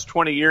of the last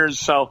 20 years.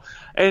 So,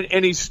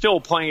 and he's still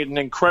playing at an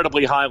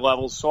incredibly high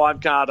level. So I've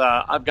got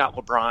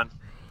LeBron.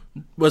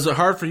 Was it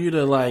hard for you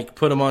to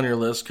put him on your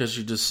list because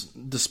you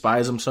just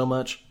despise him so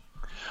much?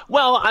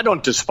 Well, I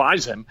don't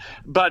despise him,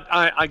 but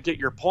I get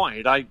your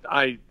point.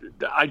 I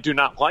do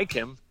not like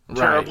him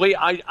terribly.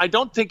 Right. I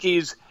don't think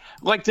he's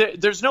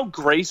there's no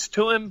grace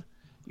to him.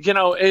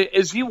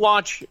 As you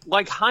watch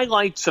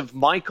highlights of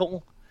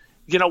Michael,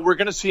 we're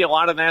going to see a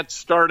lot of that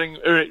starting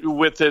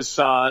with this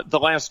The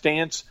Last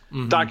Dance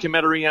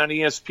documentary on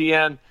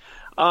ESPN.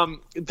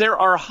 There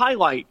are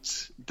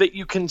highlights that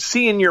you can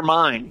see in your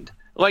mind.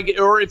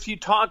 Or if you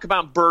talk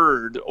about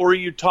Bird or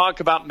you talk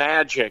about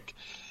Magic,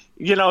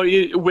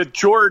 with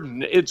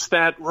Jordan, it's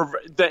that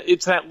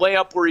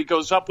layup where he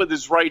goes up with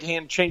his right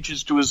hand,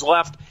 changes to his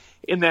left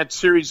in that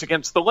series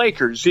against the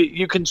Lakers.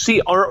 You can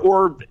see,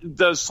 or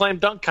the slam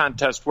dunk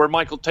contest where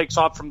Michael takes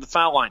off from the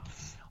foul line.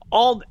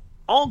 All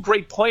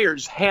great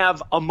players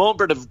have a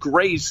moment of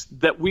grace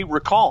that we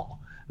recall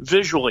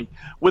visually.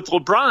 With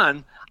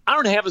LeBron, I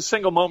don't have a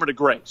single moment of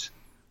grace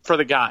for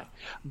the guy,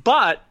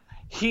 but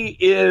I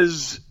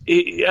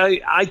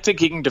think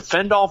he can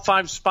defend all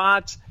 5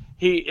 spots.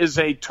 He is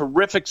a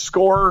terrific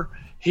scorer.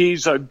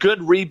 He's a good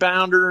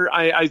rebounder.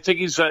 I think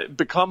he's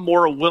become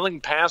more a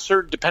willing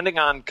passer, depending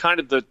on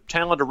kind of the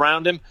talent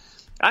around him.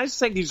 I just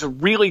think he's a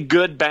really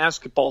good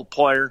basketball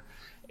player.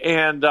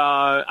 And,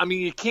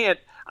 you can't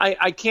 –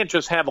 I can't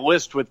just have a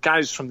list with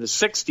guys from the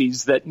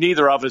 60s that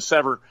neither of us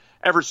ever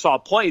saw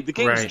play. The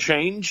game's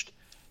changed.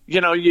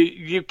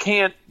 You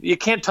can't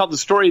tell the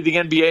story of the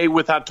NBA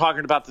without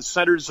talking about the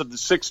centers of the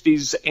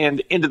 60s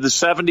and into the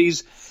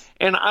 70s.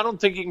 And I don't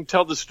think you can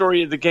tell the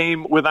story of the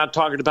game without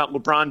talking about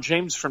LeBron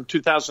James from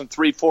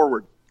 2003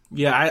 forward.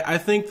 Yeah, I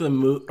think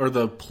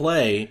the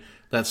play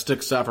that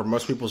sticks out for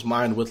most people's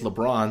mind with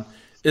LeBron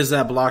is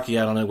that block he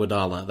had on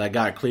Iguodala that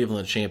got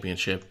Cleveland a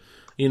championship.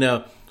 You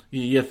know,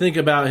 you think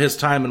about his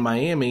time in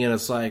Miami, and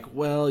it's like,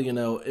 well, you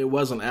know, it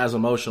wasn't as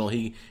emotional.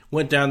 He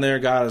went down there,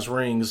 got his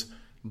rings,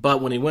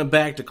 but when he went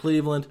back to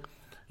Cleveland,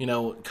 you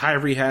know,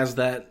 Kyrie has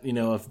that, you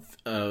know,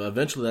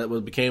 eventually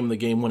that became the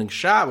game-winning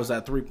shot, was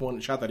that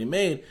three-point shot that he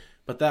made,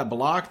 but that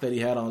block that he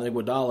had on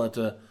Iguodala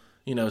to,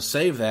 you know,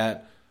 save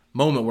that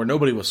moment where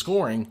nobody was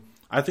scoring,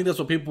 I think that's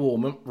what people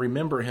will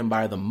remember him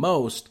by the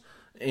most.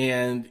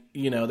 And,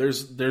 you know,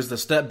 there's the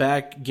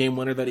step-back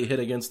game-winner that he hit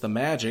against the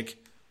Magic,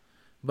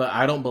 but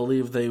I don't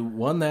believe they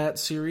won that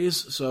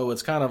series, so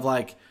it's kind of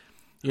like,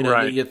 you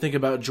know, you think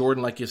about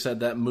Jordan, like you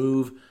said, that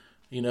move,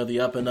 you know, the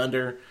up and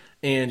under,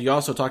 and you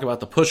also talk about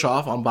the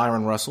push-off on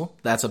Byron Russell.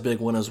 That's a big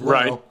one as well.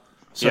 Right.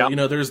 So, you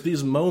know, there's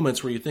these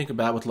moments where you think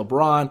about with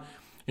LeBron,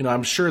 you know,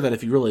 I'm sure that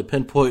if you really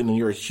pinpoint and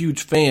you're a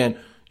huge fan,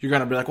 you're going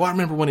to be like, well, I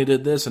remember when he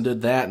did this and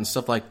did that and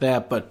stuff like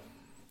that. But,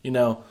 you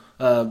know,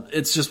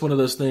 it's just one of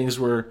those things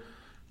where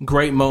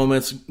great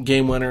moments,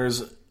 game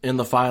winners in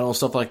the final,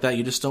 stuff like that,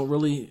 you just don't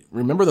really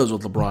remember those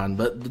with LeBron.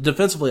 But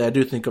defensively, I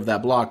do think of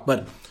that block.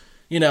 But,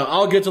 you know,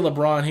 I'll get to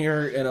LeBron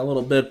here in a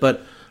little bit.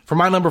 But for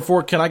my number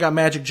 4, Ken, I got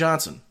Magic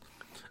Johnson.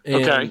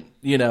 And, okay.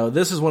 You know,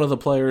 this is one of the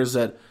players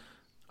that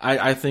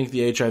I think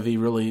the HIV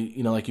really,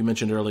 you know, like you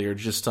mentioned earlier,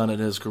 just stunted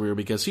his career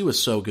because he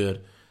was so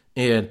good.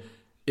 And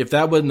if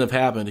that wouldn't have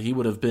happened, he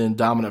would have been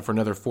dominant for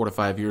another 4 to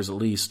 5 years at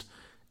least.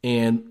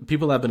 And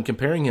people have been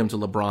comparing him to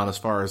LeBron as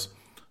far as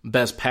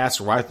best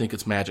passer. Well, I think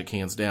it's Magic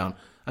hands down.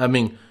 I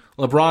mean,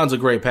 LeBron's a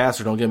great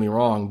passer, don't get me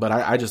wrong, but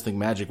I just think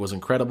Magic was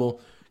incredible.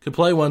 Could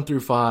play 1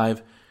 through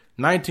 5,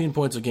 19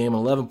 points a game,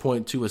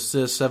 11.2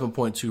 assists,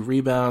 7.2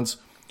 rebounds,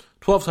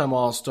 12-time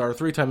All-Star,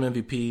 3-time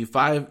MVP,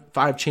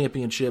 five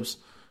championships,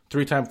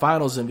 3-time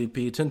Finals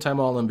MVP, 10-time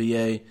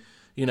All-NBA,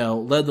 you know,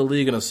 led the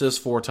league in assists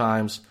 4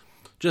 times.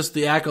 Just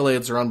the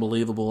accolades are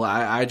unbelievable.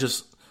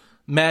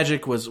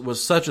 Magic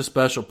was such a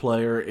special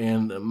player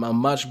and a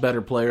much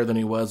better player than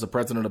he was the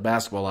president of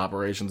basketball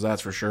operations,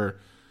 that's for sure.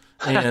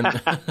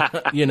 And,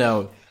 you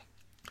know,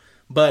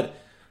 but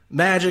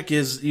Magic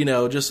is, you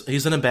know, just,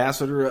 he's an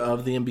ambassador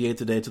of the NBA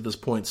today to this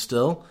point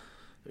still.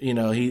 You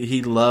know,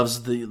 he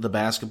loves the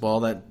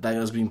basketball that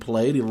is being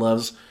played. He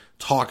loves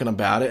talking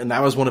about it, and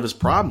that was one of his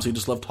problems. He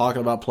just loved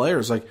talking about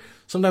players. Like,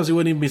 sometimes he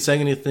wouldn't even be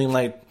saying anything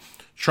like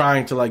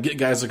trying to, like, get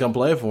guys to come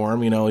play for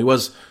him. You know, he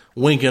was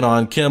winking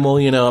on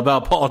Kimmel, you know,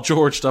 about Paul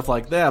George, stuff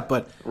like that,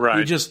 but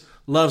he just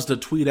loves to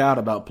tweet out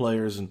about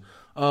players and,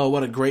 oh,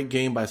 what a great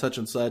game by such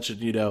and such, and,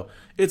 you know,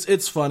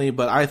 it's funny,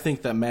 but I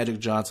think that Magic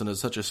Johnson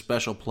is such a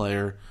special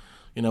player.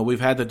 You know,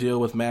 we've had to deal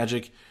with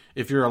Magic.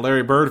 If you're a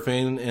Larry Bird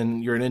fan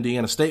and you're an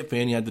Indiana State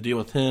fan, you had to deal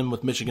with him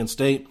with Michigan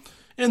State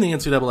in the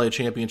NCAA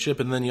championship,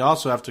 and then you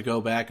also have to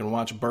go back and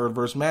watch Bird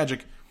versus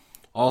Magic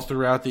all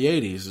throughout the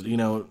 80s, you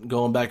know,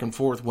 going back and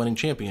forth, winning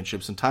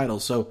championships and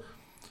titles. So,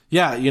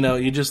 yeah, you know,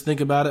 you just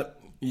think about it.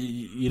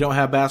 You don't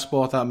have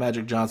basketball without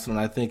Magic Johnson, and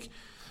I think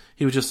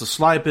he was just a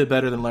slight bit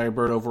better than Larry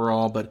Bird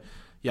overall. But,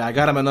 yeah, I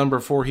got him at number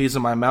 4. He's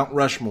in my Mount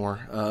Rushmore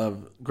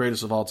of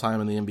greatest of all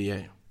time in the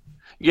NBA.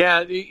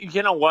 Yeah,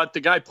 you know what? The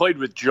guy played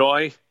with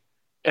joy,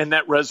 and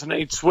that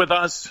resonates with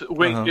us.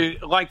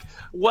 Like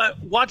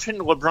watching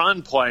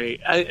LeBron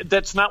play,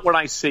 that's not what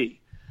I see.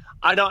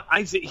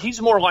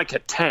 He's more like a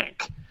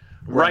tank,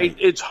 right?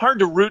 It's hard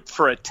to root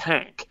for a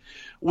tank.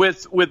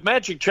 With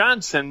Magic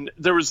Johnson,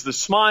 there was the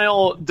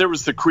smile, there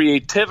was the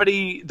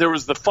creativity, there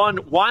was the fun,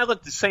 while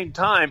at the same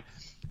time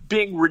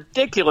being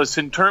ridiculous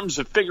in terms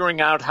of figuring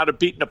out how to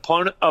beat an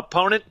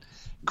opponent.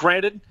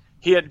 Granted,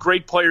 he had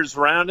great players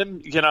around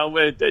him, you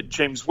know,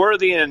 James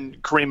Worthy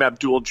and Kareem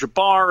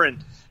Abdul-Jabbar,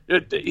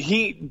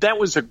 and that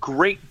was a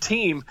great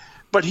team,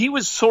 but he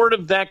was sort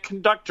of that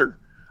conductor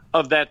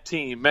of that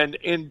team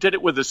and did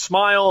it with a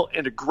smile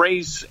and a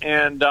grace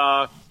and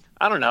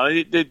I don't know,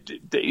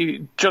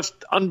 it just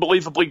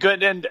unbelievably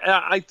good. And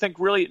I think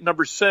really at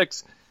number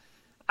 6,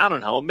 I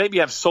don't know,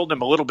 maybe I've sold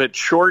him a little bit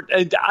short.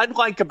 I'd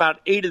like about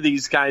 8 of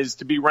these guys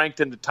to be ranked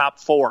in the top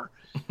 4,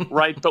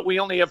 right? But we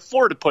only have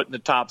 4 to put in the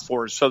top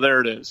 4, so there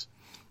it is.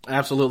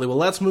 Absolutely. Well,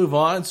 let's move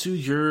on to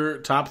your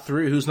top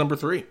 3. Who's number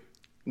 3?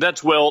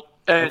 That's Wilt.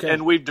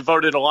 And we've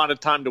devoted a lot of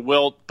time to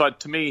Wilt, but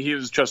to me, he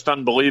was just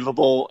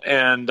unbelievable.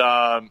 And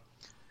a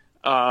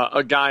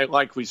guy,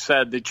 like we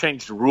said, they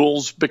changed the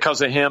rules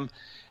because of him.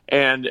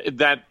 And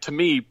that, to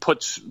me,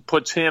 puts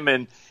him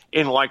in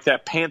like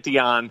that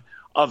pantheon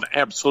of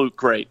absolute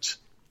greats.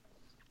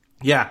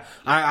 Yeah,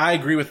 I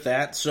agree with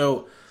that.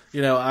 So,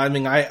 you know, I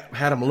mean, I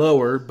had him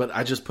lower, but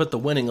I just put the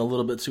winning a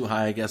little bit too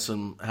high, I guess,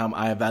 and how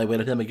I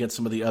evaluated him against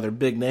some of the other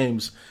big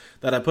names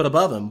that I put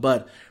above him.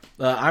 But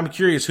I'm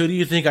curious, who do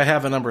you think I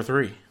have at number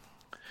 3?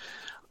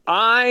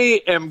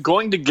 I am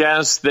going to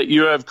guess that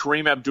you have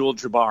Kareem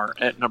Abdul-Jabbar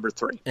at number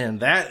 3.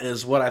 And that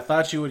is what I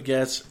thought you would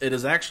guess. It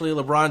is actually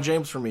LeBron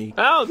James for me.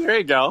 Oh, there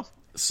you go.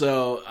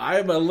 So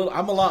I'm a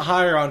lot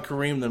higher on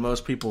Kareem than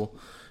most people,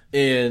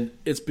 and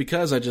it's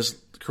because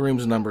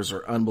Kareem's numbers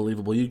are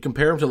unbelievable. You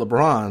compare him to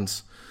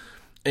LeBron's,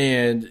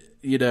 and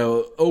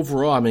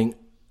overall, I mean,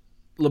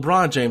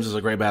 LeBron James is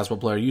a great basketball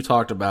player. You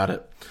talked about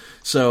it.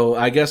 So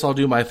I guess I'll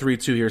do my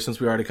 3-2 here since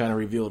we already kind of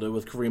revealed it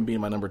with Kareem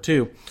being my number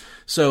 2.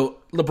 So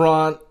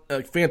LeBron,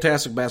 a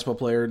fantastic basketball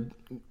player,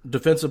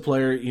 defensive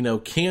player,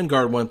 can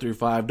guard 1 through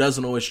 5,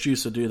 doesn't always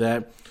choose to do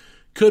that.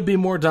 Could be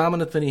more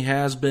dominant than he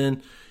has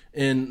been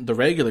in the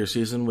regular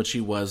season, which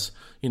he was.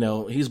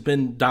 He's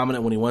been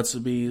dominant when he wants to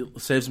be,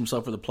 saves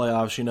himself for the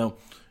playoffs.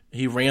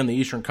 He ran the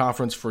Eastern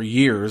Conference for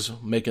years,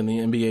 making the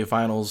NBA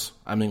Finals,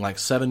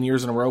 7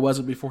 years in a row, was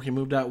it, before he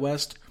moved out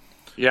west?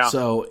 Yeah.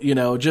 So,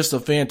 just a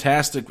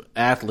fantastic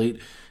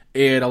athlete.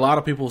 And a lot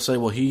of people say,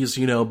 well, he's,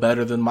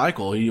 better than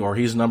Michael, or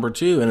he's number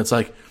 2. And it's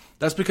like,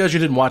 that's because you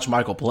didn't watch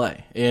Michael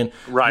play. And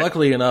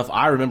luckily enough,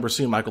 I remember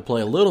seeing Michael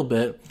play a little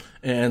bit.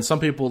 And some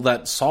people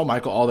that saw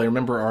Michael, all they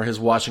remember are his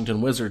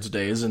Washington Wizards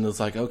days. And it's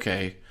like,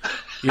 okay,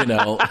 he'd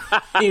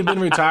been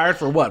retired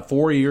for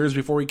 4 years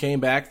before he came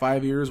back,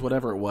 5 years,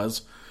 whatever it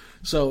was.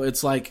 So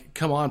it's like,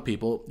 come on,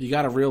 people. You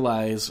got to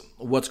realize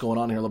what's going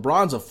on here.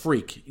 LeBron's a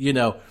freak.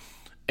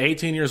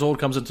 18 years old,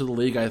 comes into the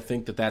league. I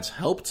think that's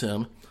helped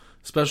him,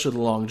 especially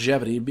the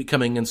longevity,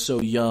 becoming in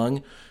so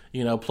young.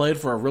 Played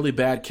for a really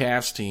bad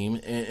Cavs team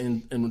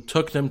and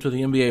took them to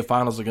the NBA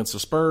Finals against the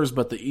Spurs,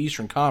 but the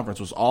Eastern Conference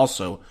was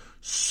also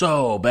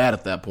so bad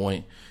at that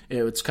point.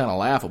 It's kind of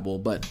laughable.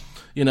 But,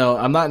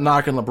 I'm not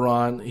knocking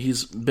LeBron.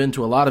 He's been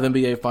to a lot of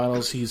NBA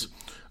Finals. He's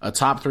a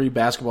top 3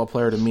 basketball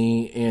player to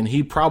me, and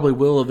he probably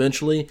will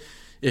eventually.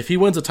 If he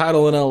wins a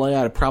title in LA,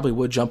 I probably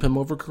would jump him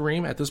over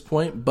Kareem at this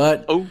point.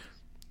 But, I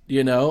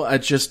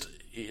just,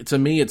 to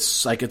me,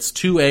 it's like it's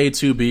 2A,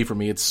 2B for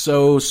me. It's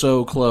so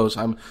close.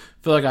 I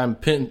feel like I'm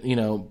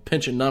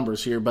pinching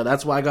numbers here, but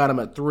that's why I got him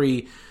at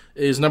 3.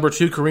 Is number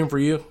 2 Kareem for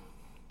you?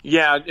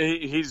 Yeah,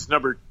 he's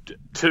number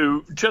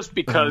 2 just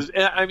because,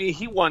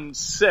 he won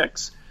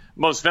 6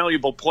 Most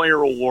Valuable Player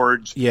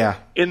awards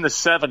in the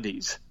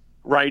 70s.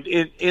 Right,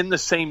 in the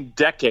same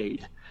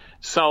decade.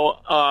 So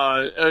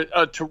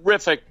a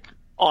terrific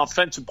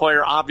offensive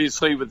player,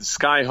 obviously, with the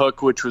sky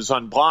hook, which was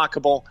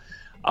unblockable.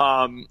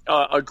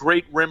 A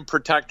great rim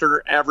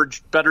protector,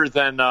 averaged better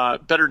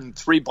than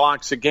 3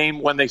 blocks a game.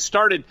 When they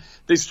started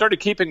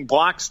keeping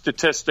block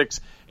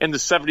statistics in the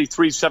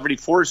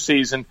 73-74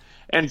 season,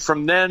 and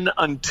from then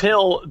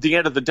until the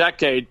end of the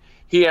decade,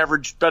 he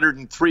averaged better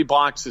than 3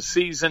 blocks a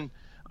season.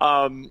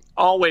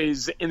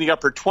 Always in the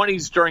upper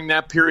 20s during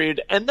that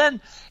period. And then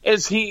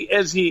as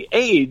he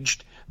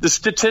aged, the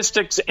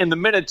statistics and the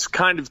minutes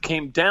kind of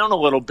came down a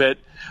little bit,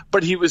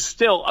 but he was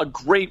still a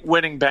great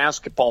winning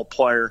basketball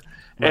player.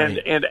 Right.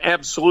 And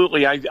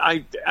absolutely,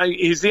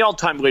 he's the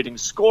all-time leading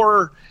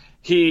scorer.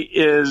 He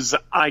is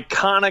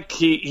iconic.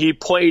 He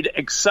played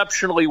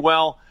exceptionally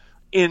well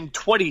in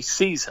 20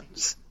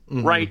 seasons,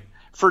 right?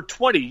 For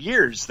 20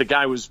 years, the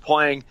guy was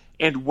playing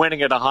and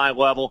winning at a high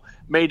level.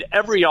 Made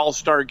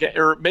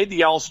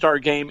the All-Star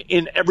game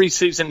in every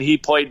season he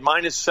played,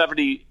 minus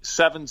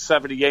 77,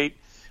 78,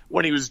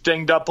 when he was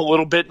dinged up a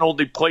little bit and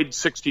only played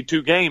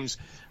 62 games.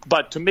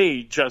 But to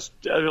me, just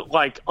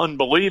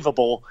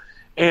unbelievable.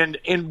 And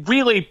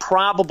really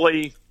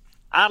probably,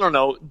 I don't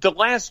know, the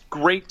last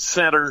great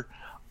center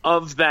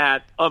of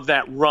that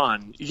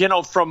run,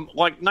 from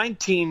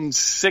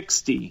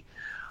 1960,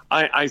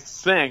 I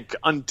think,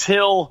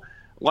 until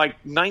damn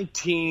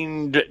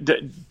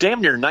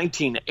near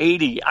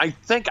 1980, I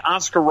think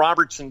Oscar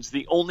Robertson's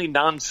the only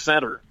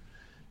non-center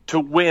to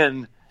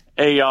win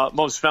a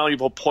Most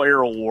Valuable Player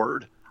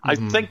award. I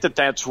think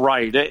that's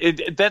right.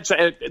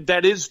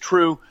 That is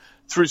true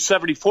through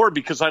 74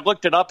 because I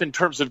looked it up in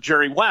terms of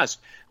Jerry West.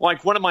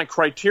 One of my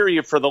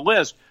criteria for the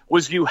list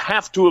was you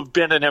have to have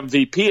been an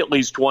MVP at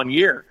least 1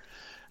 year.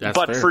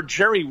 That's fair. For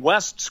Jerry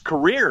West's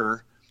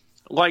career,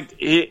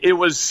 it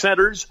was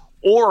centers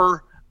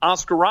or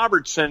Oscar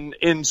Robertson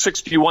in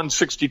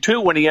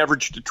 61-62 when he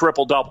averaged a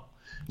triple-double.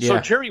 Yeah. So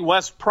Jerry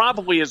West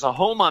probably is a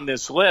home on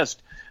this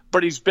list,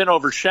 but he's been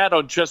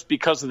overshadowed just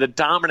because of the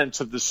dominance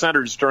of the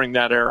centers during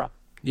that era.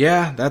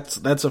 Yeah,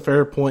 that's a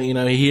fair point.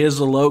 He is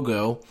a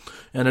logo,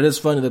 and it is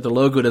funny that the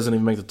logo doesn't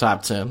even make the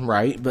top 10,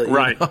 right? But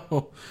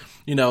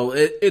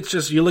it's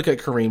just you look at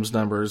Kareem's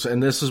numbers,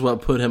 and this is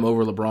what put him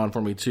over LeBron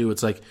for me too.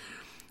 It's like,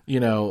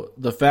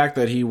 the fact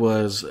that he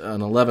was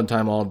an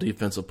 11-time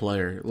All-Defensive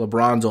player.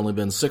 LeBron's only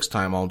been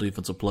 6-time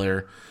All-Defensive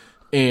player.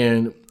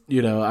 And,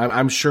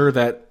 I'm sure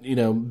that,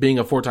 being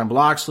a 4-time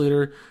blocks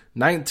leader,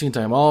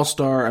 19-time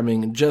All-Star,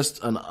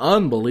 just an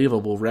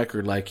unbelievable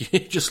record. You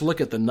just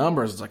look at the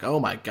numbers, it's like, oh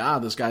my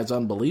God, this guy's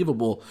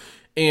unbelievable.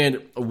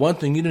 And one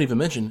thing you didn't even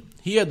mention,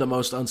 he had the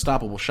most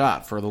unstoppable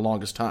shot for the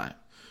longest time.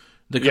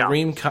 The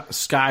Kareem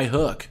sky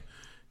hook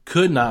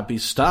could not be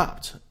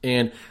stopped.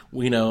 And,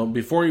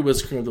 before he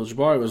was Kareem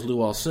Abdul-Jabbar, it was Lou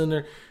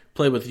Alcindor,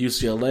 played with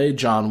UCLA,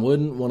 John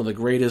Wooden, one of the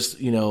greatest,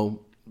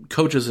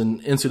 coaches in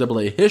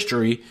NCAA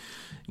history,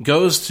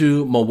 goes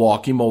to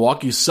Milwaukee.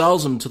 Milwaukee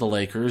sells him to the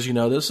Lakers.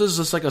 This is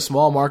just like a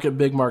small market,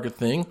 big market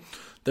thing.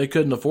 They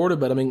couldn't afford it,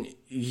 but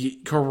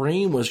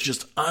Kareem was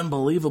just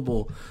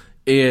unbelievable.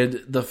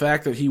 And the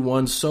fact that he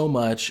won so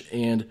much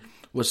and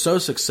was so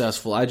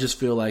successful. I just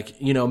feel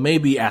like,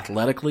 maybe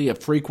athletically,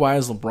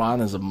 freak-wise,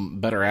 LeBron is a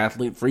better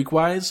athlete.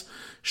 Freak-wise,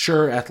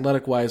 sure.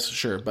 Athletic-wise,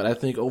 sure. But I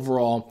think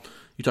overall,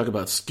 you talk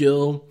about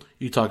skill,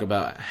 you talk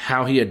about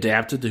how he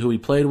adapted to who he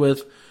played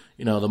with,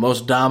 the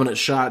most dominant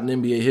shot in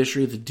NBA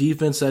history, the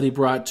defense that he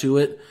brought to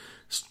it,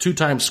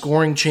 2-time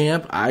scoring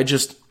champ. I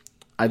just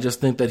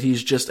think that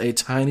he's just a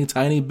tiny,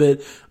 tiny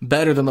bit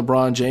better than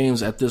LeBron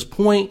James at this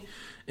point.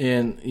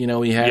 And,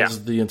 he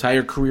has the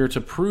entire career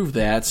to prove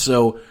that.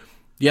 So,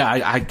 yeah,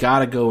 I got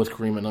to go with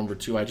Kareem at number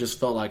 2. I just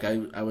felt like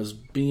I was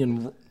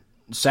being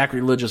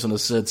sacrilegious in a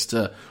sense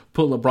to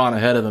put LeBron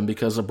ahead of him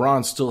because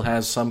LeBron still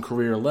has some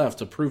career left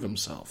to prove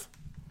himself.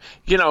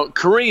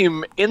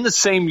 Kareem, in the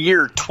same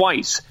year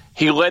twice,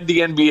 he led the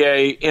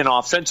NBA in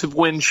offensive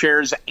win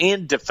shares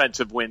and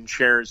defensive win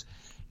shares.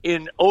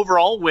 In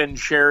overall win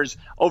shares,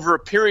 over a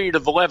period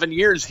of 11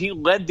 years, he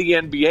led the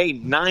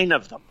NBA 9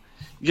 of them.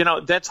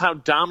 That's how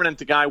dominant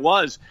the guy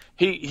was.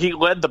 He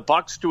led the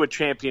Bucks to a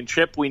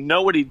championship. We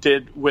know what he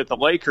did with the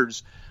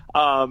Lakers.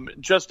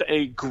 Just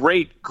a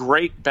great,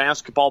 great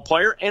basketball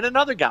player. And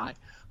another guy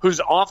whose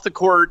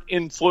off-the-court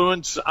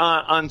influence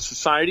on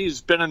society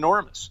has been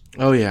enormous.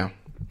 Oh, yeah.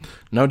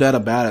 No doubt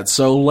about it.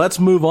 So let's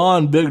move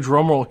on. Big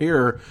drumroll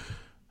here.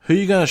 Who are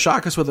you going to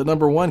shock us with at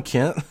number 1,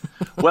 Kent?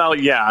 Well,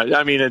 yeah.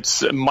 I mean,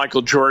 it's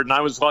Michael Jordan.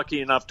 I was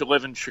lucky enough to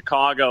live in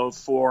Chicago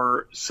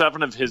for 6 or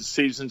 7 of his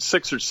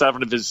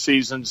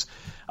seasons,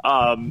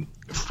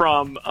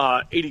 from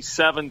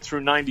 87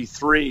 through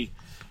 93.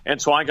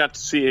 And so I got to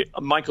see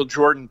Michael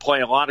Jordan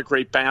play a lot of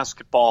great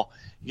basketball,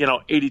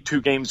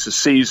 82 games a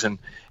season.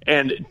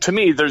 And to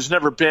me, there's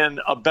never been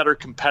a better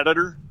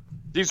competitor.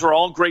 These are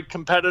all great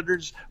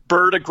competitors.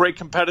 Bird, a great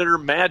competitor.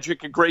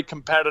 Magic, a great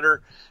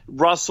competitor.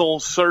 Russell,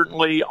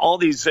 certainly. All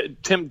these,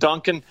 Tim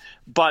Duncan.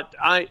 But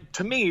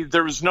to me,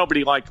 there was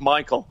nobody like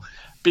Michael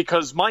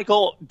because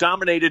Michael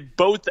dominated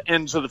both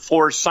ends of the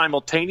floor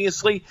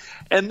simultaneously.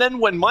 And then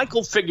when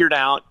Michael figured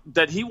out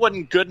that he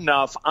wasn't good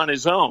enough on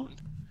his own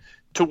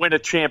to win a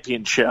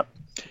championship,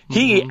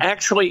 he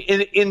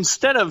actually,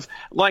 instead of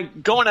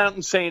like going out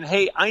and saying,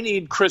 hey, I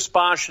need Chris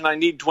Bosh and I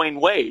need Dwayne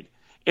Wade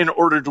in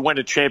order to win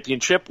a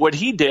championship, what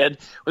he did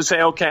was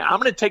say, okay, I'm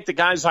going to take the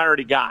guys I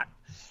already got,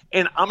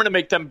 and I'm going to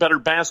make them better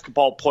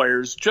basketball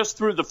players just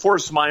through the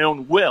force of my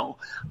own will.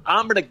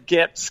 I'm going to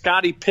get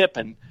Scottie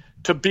Pippen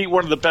to be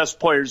one of the best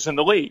players in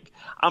the league.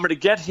 I'm going to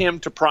get him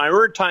to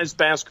prioritize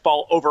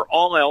basketball over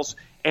all else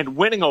and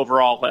winning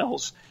over all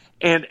else.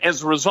 And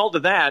as a result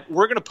of that,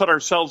 we're going to put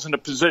ourselves in a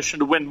position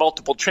to win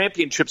multiple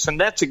championships, and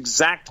that's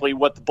exactly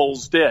what the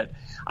Bulls did.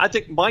 I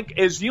think, Mike,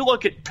 as you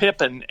look at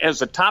Pippen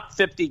as a top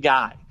 50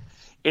 guy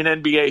in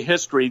NBA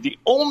history, the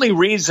only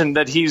reason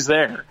that he's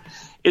there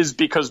is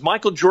because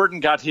Michael Jordan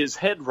got his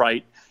head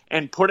right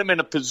and put him in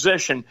a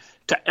position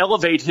to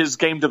elevate his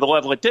game to the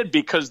level it did,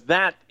 because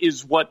that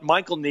is what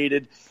Michael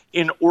needed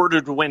in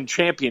order to win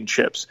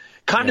championships.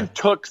 Kind of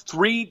took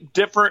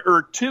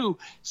 2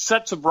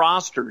 sets of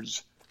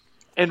rosters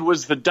and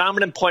was the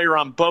dominant player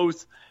on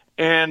both,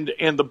 and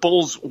the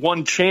Bulls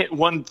won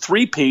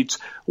 3-peats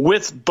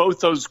with both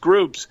those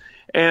groups,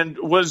 and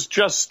was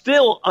just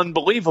still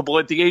unbelievable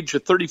at the age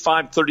of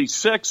 35,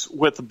 36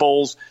 with the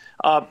Bulls.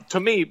 To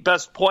me,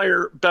 best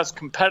player, best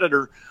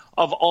competitor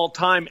of all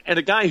time, and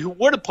a guy who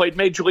would have played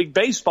Major League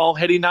Baseball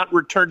had he not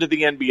returned to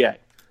the NBA.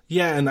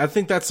 Yeah, and I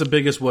think that's the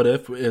biggest what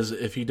if is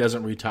if he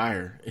doesn't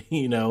retire,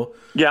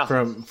 Yeah.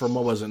 From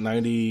what was it,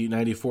 90,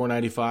 94,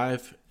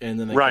 95, and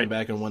then they came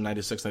back and won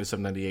 96,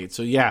 97, 98.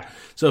 So, yeah.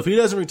 So if he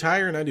doesn't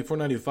retire in 94,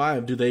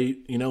 95, do they,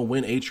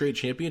 win 8 straight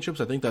championships?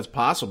 I think that's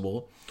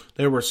possible.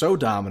 They were so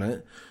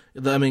dominant.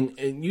 I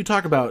mean, you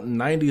talk about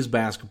 90s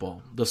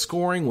basketball. The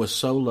scoring was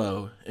so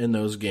low in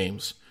those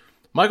games.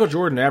 Michael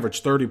Jordan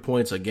averaged 30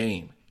 points a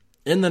game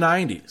in the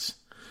 90s.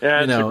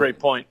 Yeah, that's a great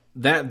point.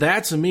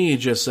 That to me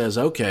just says,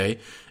 okay.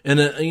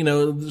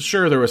 And,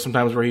 sure, there were some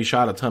times where he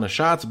shot a ton of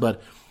shots,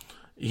 but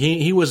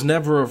he was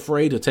never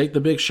afraid to take the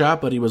big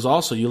shot. But he was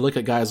also, you look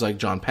at guys like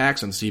John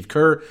Paxson, Steve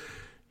Kerr,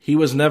 he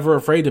was never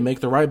afraid to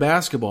make the right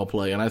basketball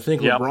play. And I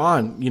think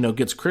LeBron,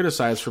 gets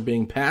criticized for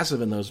being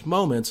passive in those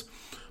moments.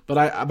 But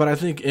I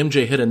think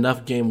MJ hit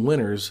enough game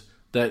winners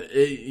that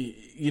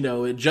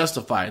it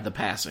justified the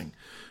passing.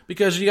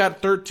 Because you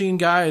got 13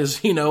 guys,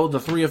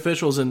 the 3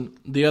 officials and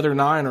the other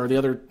 9, or the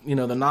other, the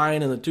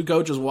 9 and the 2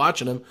 coaches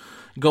watching him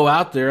go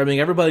out there. I mean,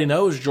 everybody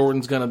knows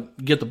Jordan's going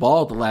to get the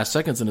ball at the last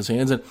seconds in his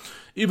hands. And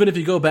even if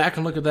you go back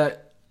and look at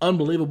that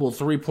unbelievable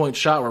 3-point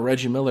shot where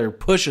Reggie Miller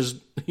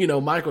pushes,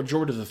 Michael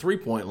Jordan to the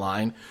 3-point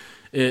line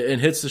and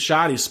hits the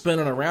shot, he's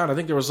spinning around. I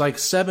think there was like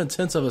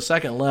 0.7 of a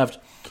second left.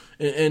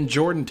 And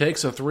Jordan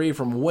takes a 3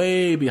 from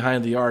way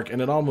behind the arc,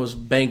 and it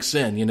almost banks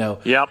in,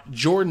 Yep.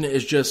 Jordan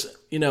is just,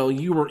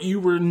 you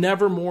were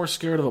never more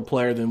scared of a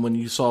player than when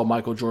you saw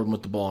Michael Jordan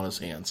with the ball in his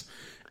hands.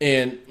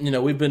 And,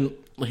 we've been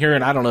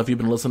hearing, I don't know if you've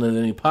been listening to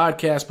any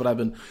podcasts, but I've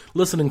been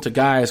listening to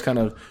guys kind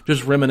of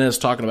just reminisce,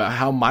 talking about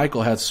how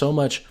Michael had so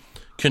much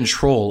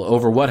control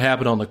over what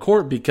happened on the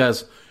court,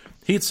 because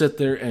he'd sit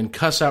there and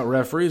cuss out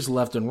referees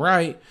left and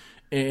right,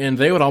 and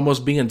they would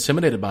almost be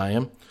intimidated by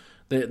him.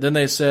 Then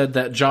they said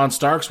that John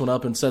Starks went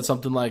up and said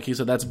something like, he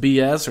said that's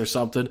BS or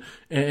something,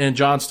 and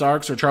John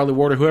Starks or Charlie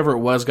Ward or whoever it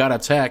was got a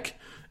tech.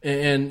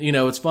 And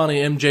it's funny,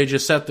 MJ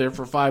just sat there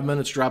for 5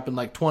 minutes dropping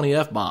like 20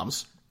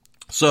 F-bombs.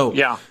 So,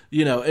 yeah.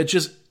 It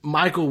just,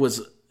 Michael was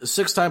a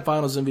 6-time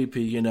Finals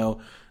MVP,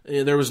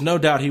 There was no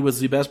doubt he was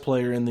the best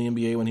player in the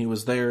NBA when he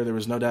was there. There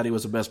was no doubt he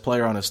was the best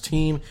player on his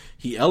team.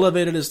 He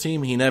elevated his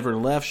team. He never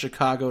left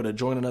Chicago to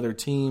join another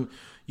team.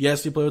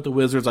 Yes, he played with the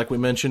Wizards, like we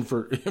mentioned,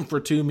 for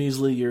 2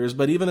 measly years.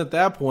 But even at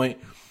that point,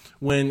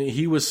 when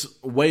he was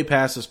way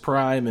past his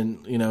prime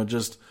and,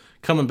 just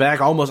coming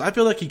back almost, I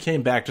feel like he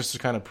came back just to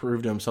kind of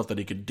prove to himself that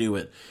he could do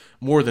it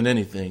more than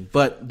anything.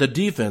 But the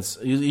defense,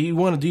 he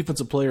won a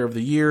Defensive Player of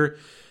the Year.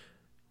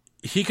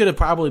 He could have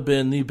probably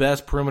been the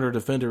best perimeter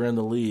defender in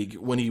the league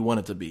when he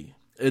wanted to be.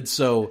 And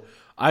so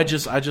I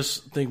just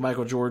think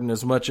Michael Jordan,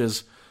 as much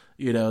as,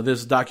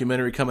 this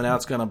documentary coming out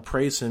is going to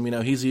praise him,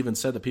 he's even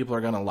said that people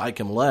are going to like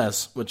him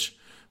less, which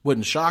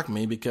wouldn't shock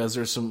me because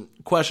there's some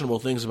questionable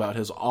things about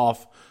his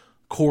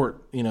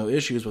off-court,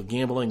 issues with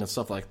gambling and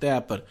stuff like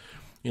that. But,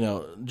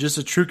 just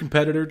a true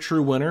competitor,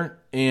 true winner.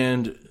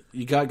 And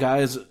you got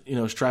guys,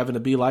 striving to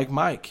be like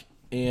Mike.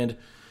 And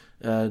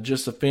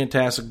just a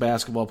fantastic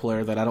basketball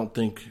player that I don't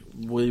think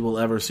we will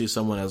ever see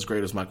someone as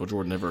great as Michael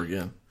Jordan ever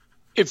again.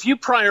 If you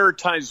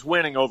prioritize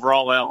winning over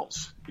all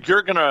else,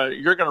 you're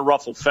gonna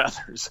ruffle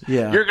feathers.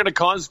 Yeah. You're gonna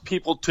cause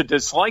people to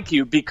dislike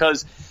you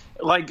because,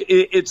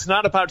 it's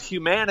not about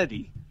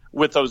humanity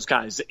with those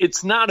guys.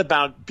 It's not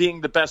about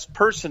being the best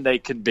person they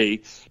can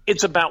be.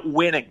 It's about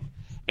winning.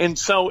 And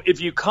so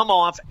if you come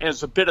off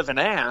as a bit of an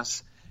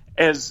ass,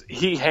 as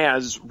he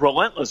has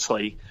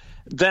relentlessly,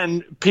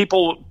 then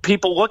people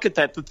look at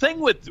that. The thing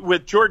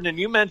with Jordan, and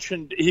you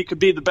mentioned he could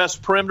be the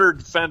best perimeter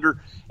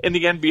defender in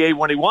the NBA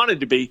when he wanted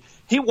to be.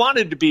 He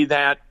wanted to be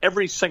that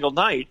every single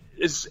night.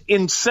 Is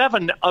in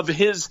 7 of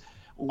his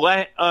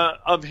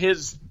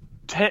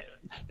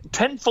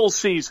 10 full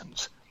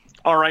seasons,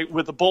 all right,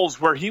 with the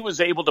Bulls where he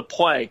was able to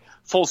play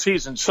full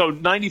season. So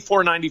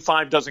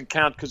 94-95 doesn't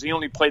count because he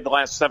only played the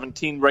last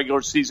 17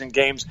 regular season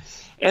games.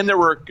 And there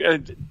were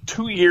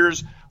 2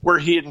 years where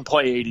he didn't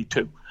play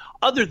 82.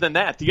 Other than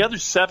that, the other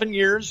 7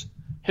 years,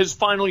 his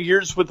final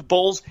years with the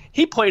Bulls,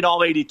 he played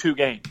all 82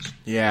 games.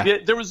 Yeah.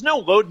 There was no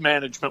load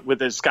management with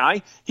this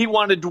guy. He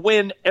wanted to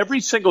win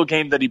every single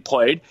game that he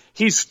played.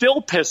 He's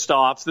still pissed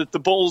off that the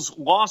Bulls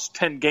lost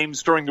 10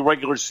 games during the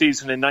regular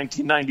season in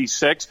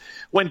 1996,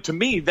 when to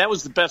me, that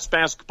was the best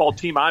basketball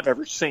team I've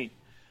ever seen.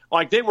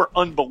 They were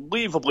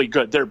unbelievably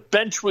good. Their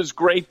bench was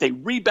great. They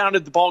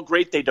rebounded the ball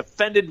great. They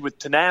defended with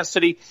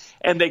tenacity,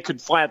 and they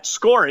could flat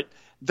score it.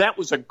 That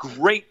was a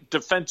great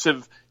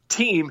defensive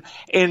team,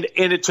 and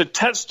it's a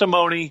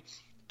testimony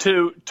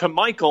to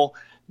Michael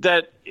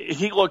that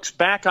he looks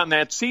back on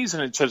that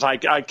season and says, I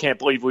can't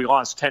believe we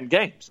lost 10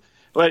 games.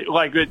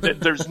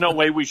 There's no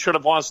way we should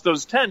have lost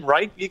those 10,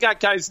 right? You got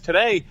guys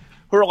today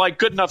who are like,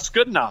 good enough's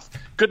good enough.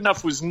 Good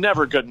enough was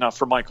never good enough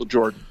for Michael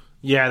Jordan.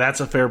 Yeah, that's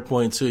a fair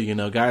point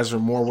too. Guys are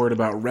more worried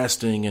about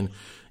resting and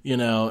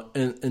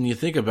you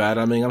think about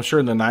it. I mean, I'm sure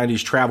in the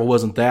 90s travel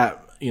wasn't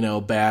that,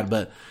 bad,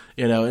 but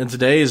in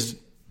today's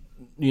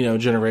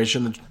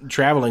generation,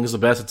 traveling is the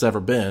best it's ever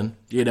been.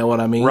 You know what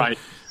I mean? Right.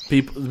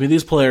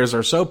 These players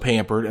are so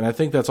pampered, and I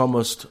think that's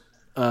almost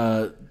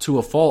to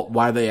a fault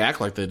why they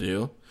act like they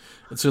do.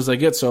 It's because they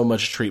get so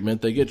much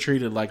treatment. They get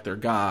treated like they're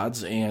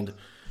gods, and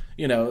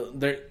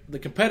the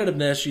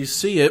competitiveness, you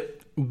see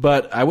it,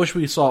 but I wish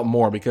we saw it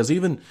more because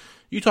even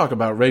you talk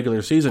about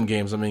regular season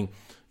games. I mean,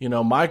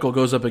 Michael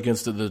goes up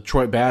against the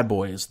Detroit Bad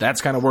Boys. That's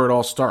kind of where it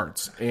all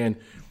starts, and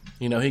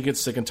he gets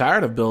sick and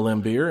tired of Bill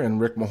Laimbeer and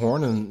Rick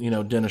Mahorn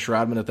and, Dennis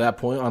Rodman at that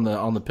point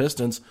on the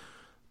Pistons,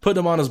 putting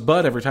him on his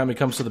butt every time he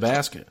comes to the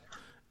basket.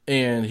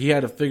 And he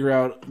had to figure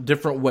out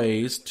different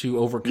ways to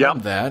overcome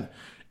that.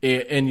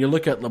 And you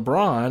look at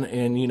LeBron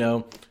and,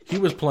 he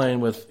was playing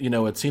with,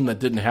 a team that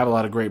didn't have a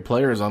lot of great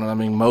players on it. I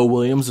mean, Mo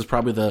Williams is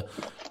probably the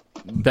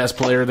best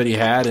player that he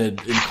had in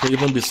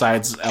Cleveland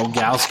besides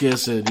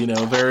Ilgauskas and,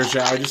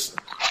 Varejao. Just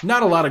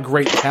not a lot of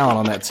great talent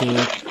on that team.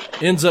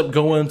 Ends up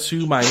going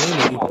to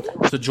Miami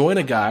to join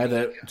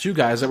two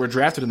guys that were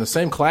drafted in the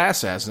same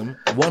class as him.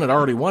 One had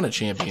already won a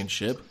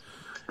championship.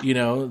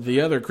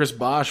 The other, Chris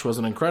Bosh, was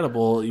an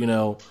incredible,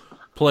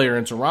 player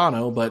in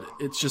Toronto, but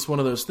it's just one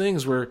of those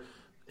things where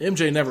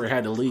MJ never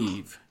had to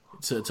leave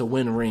to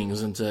win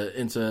rings and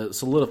to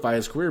solidify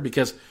his career,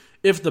 because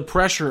if the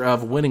pressure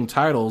of winning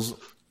titles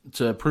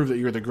to prove that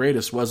you're the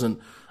greatest wasn't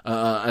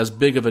as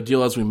big of a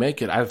deal as we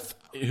make it,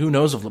 who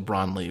knows if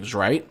LeBron leaves,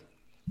 right?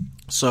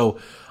 So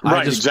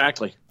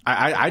exactly.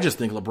 I just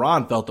think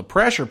LeBron felt the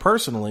pressure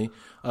personally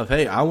of,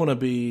 hey, I want to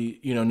be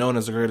known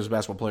as the greatest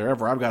basketball player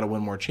ever. I've got to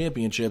win more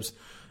championships,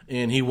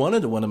 and he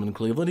wanted to win them in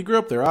Cleveland. He grew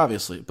up there,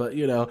 obviously, but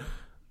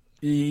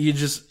you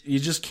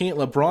just can't.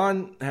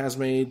 LeBron has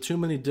made too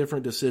many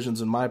different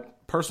decisions, in my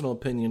personal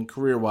opinion,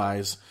 career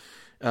wise,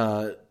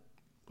 to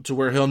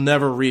where he'll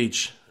never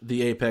reach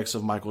the apex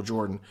of Michael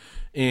Jordan.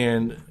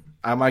 And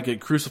I might get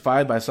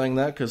crucified by saying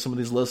that because some of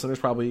these listeners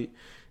probably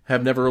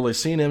have never really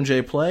seen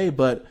MJ play,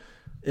 but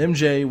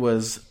MJ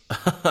was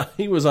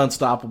he was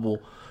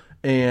unstoppable,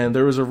 and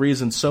there was a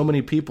reason so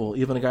many people,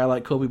 even a guy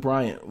like Kobe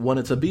Bryant,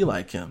 wanted to be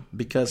like him,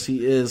 because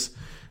he is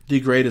the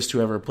greatest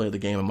to ever play the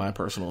game, in my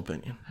personal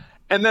opinion.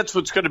 And that's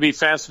what's going to be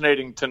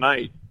fascinating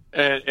tonight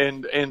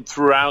and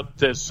throughout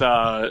this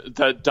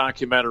the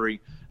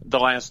documentary, The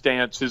Last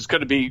Dance, is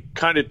going to be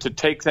kind of to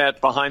take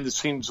that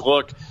behind-the-scenes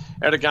look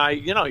at a guy,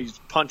 he's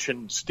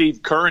punching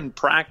Steve Kerr in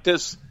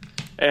practice.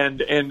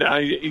 And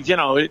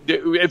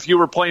if you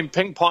were playing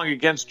ping pong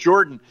against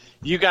Jordan,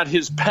 you got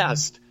his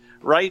best,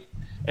 right?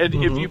 And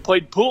if you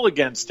played pool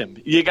against him,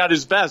 you got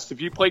his best. If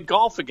you played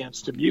golf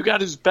against him, you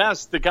got his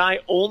best. The guy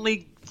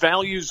only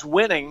values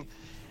winning.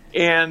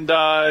 And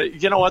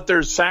you know what?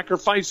 There's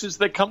sacrifices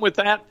that come with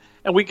that,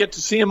 and we get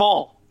to see them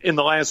all in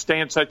The Last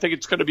Dance. I think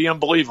it's going to be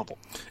unbelievable.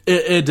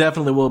 It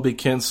definitely will be,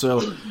 Ken.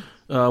 So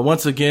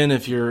once again,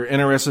 if you're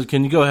interested,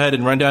 can you go ahead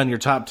and run down your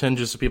top 10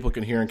 just so people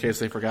can hear in case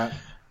they forgot?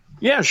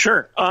 Yeah,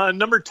 sure.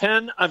 Number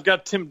 10, I've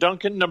got Tim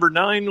Duncan. Number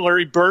 9,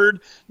 Larry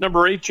Bird.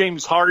 Number 8,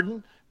 James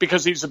Harden,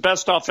 because he's the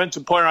best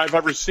offensive player I've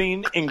ever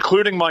seen,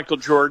 including Michael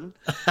Jordan.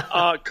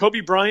 Kobe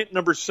Bryant,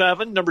 number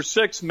 7. Number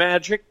 6,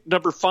 Magic.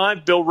 Number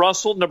 5, Bill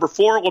Russell. Number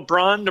 4,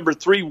 LeBron. Number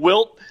 3,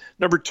 Wilt.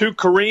 Number 2,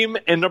 Kareem.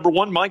 And number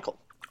 1, Michael.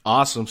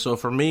 Awesome. So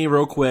for me,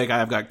 real quick,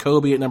 I've got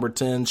Kobe at number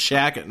 10,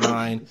 Shaq at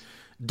 9,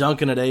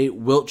 Duncan at 8,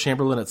 Wilt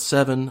Chamberlain at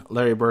 7,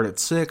 Larry Bird at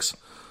 6,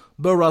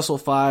 Bill Russell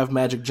 5,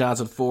 Magic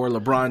Johnson 4,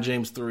 LeBron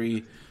James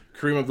 3,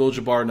 Kareem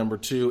Abdul-Jabbar number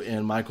 2,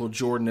 and Michael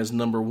Jordan as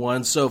number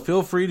 1. So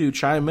feel free to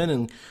chime in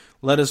and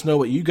let us know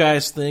what you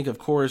guys think. Of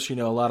course, a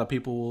lot of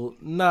people will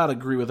not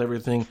agree with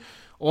everything.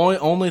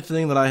 Only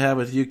thing that I have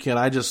with you, Ken,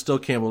 I just still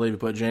can't believe you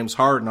put James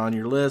Harden on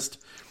your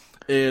list.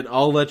 And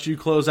I'll let you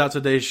close out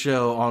today's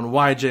show on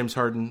why James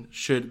Harden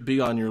should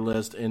be on your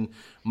list and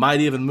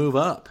might even move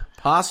up,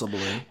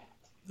 possibly,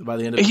 by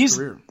the end of his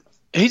career.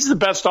 He's the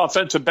best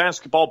offensive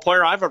basketball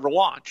player I've ever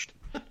watched.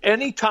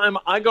 Anytime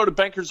I go to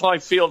Bankers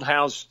Life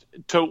Fieldhouse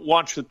to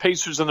watch the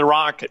Pacers and the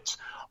Rockets,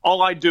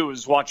 all I do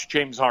is watch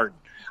James Harden.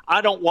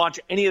 I don't watch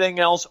anything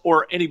else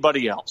or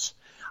anybody else.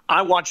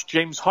 I watch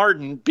James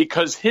Harden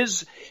because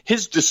his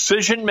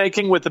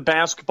decision-making with the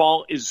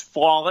basketball is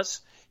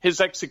flawless. His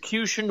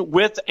execution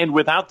with and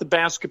without the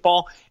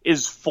basketball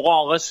is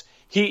flawless.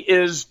 He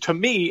is, to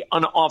me,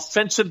 an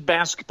offensive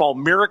basketball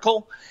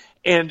miracle.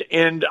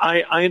 And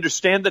I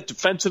understand that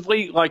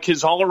defensively, like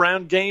his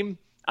all-around game,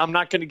 I'm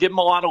not going to give him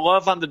a lot of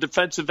love on the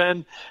defensive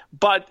end.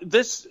 But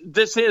this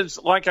is,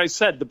 like I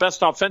said, the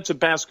best offensive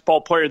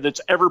basketball player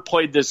that's ever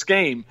played this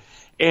game.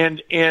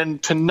 And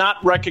to not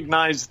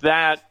recognize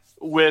that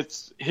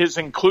with his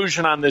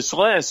inclusion on this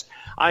list,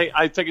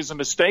 I think is a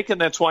mistake, and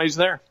that's why he's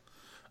there.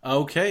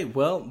 Okay,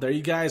 well, there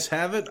you guys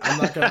have it. I'm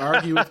not going to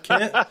argue with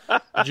Kent.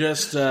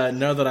 Just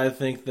know that I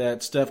think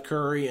that Steph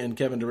Curry and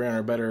Kevin Durant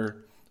are better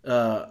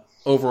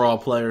overall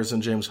players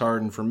than James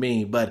Harden for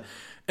me. But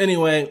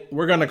anyway,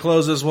 we're going to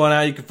close this one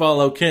out. You can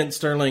follow Kent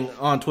Sterling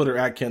on Twitter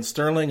at Kent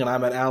Sterling, and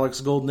I'm at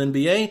Alex Golden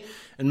NBA.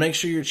 And make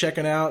sure you're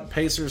checking out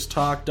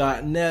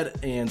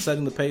PacersTalk.net and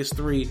Setting the Pace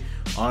 3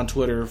 on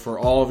Twitter for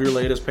all of your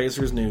latest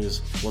Pacers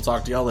news. We'll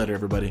talk to y'all later,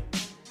 everybody.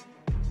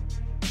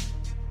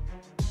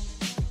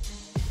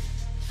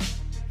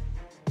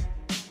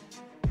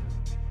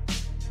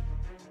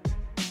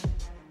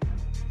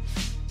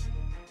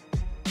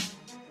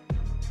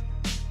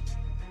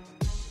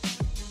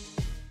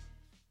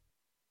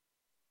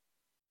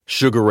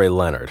 Sugar Ray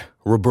Leonard,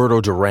 Roberto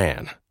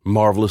Duran,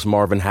 Marvelous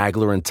Marvin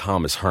Hagler, and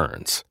Thomas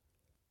Hearns.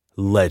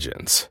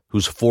 Legends,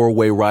 whose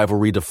four-way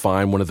rivalry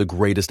defined one of the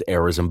greatest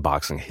eras in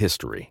boxing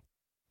history.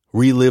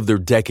 Relive their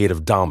decade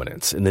of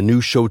dominance in the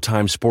new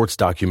Showtime sports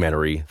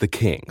documentary, The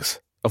Kings,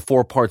 a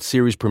 4-part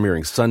series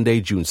premiering Sunday,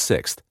 June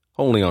 6th,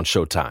 only on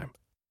Showtime.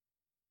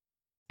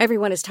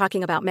 Everyone is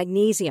talking about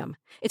magnesium.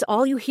 It's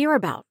all you hear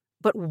about.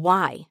 But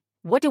why?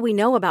 What do we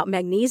know about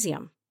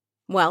magnesium?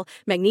 Well,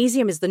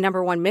 magnesium is the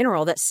number one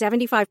mineral that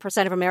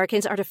 75% of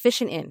Americans are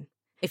deficient in.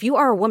 If you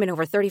are a woman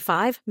over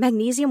 35,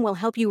 magnesium will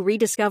help you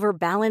rediscover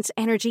balance,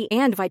 energy,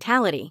 and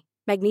vitality.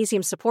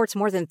 Magnesium supports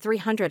more than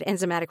 300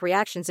 enzymatic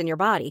reactions in your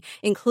body,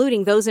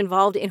 including those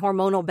involved in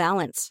hormonal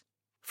balance.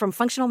 From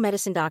functional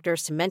medicine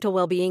doctors to mental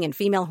well-being and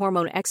female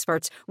hormone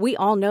experts, we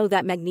all know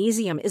that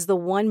magnesium is the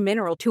one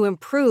mineral to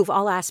improve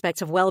all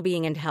aspects of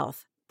well-being and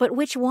health. But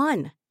which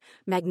one?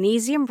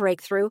 Magnesium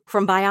Breakthrough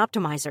from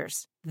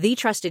Bioptimizers, the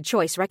trusted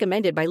choice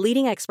recommended by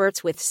leading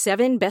experts with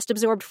 7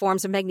 best-absorbed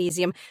forms of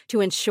magnesium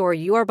to ensure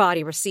your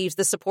body receives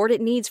the support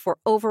it needs for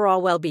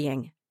overall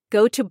well-being.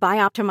 Go to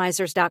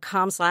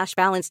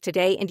bioptimizers.com/balance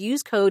today and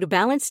use code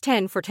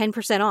BALANCE10 for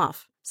 10%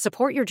 off.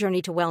 Support your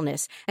journey to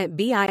wellness at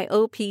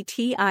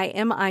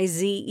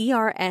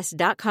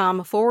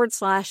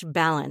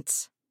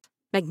bioptimizers.com/balance.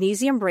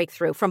 Magnesium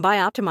Breakthrough from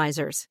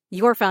Bioptimizers,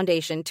 your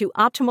foundation to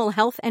optimal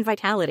health and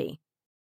vitality.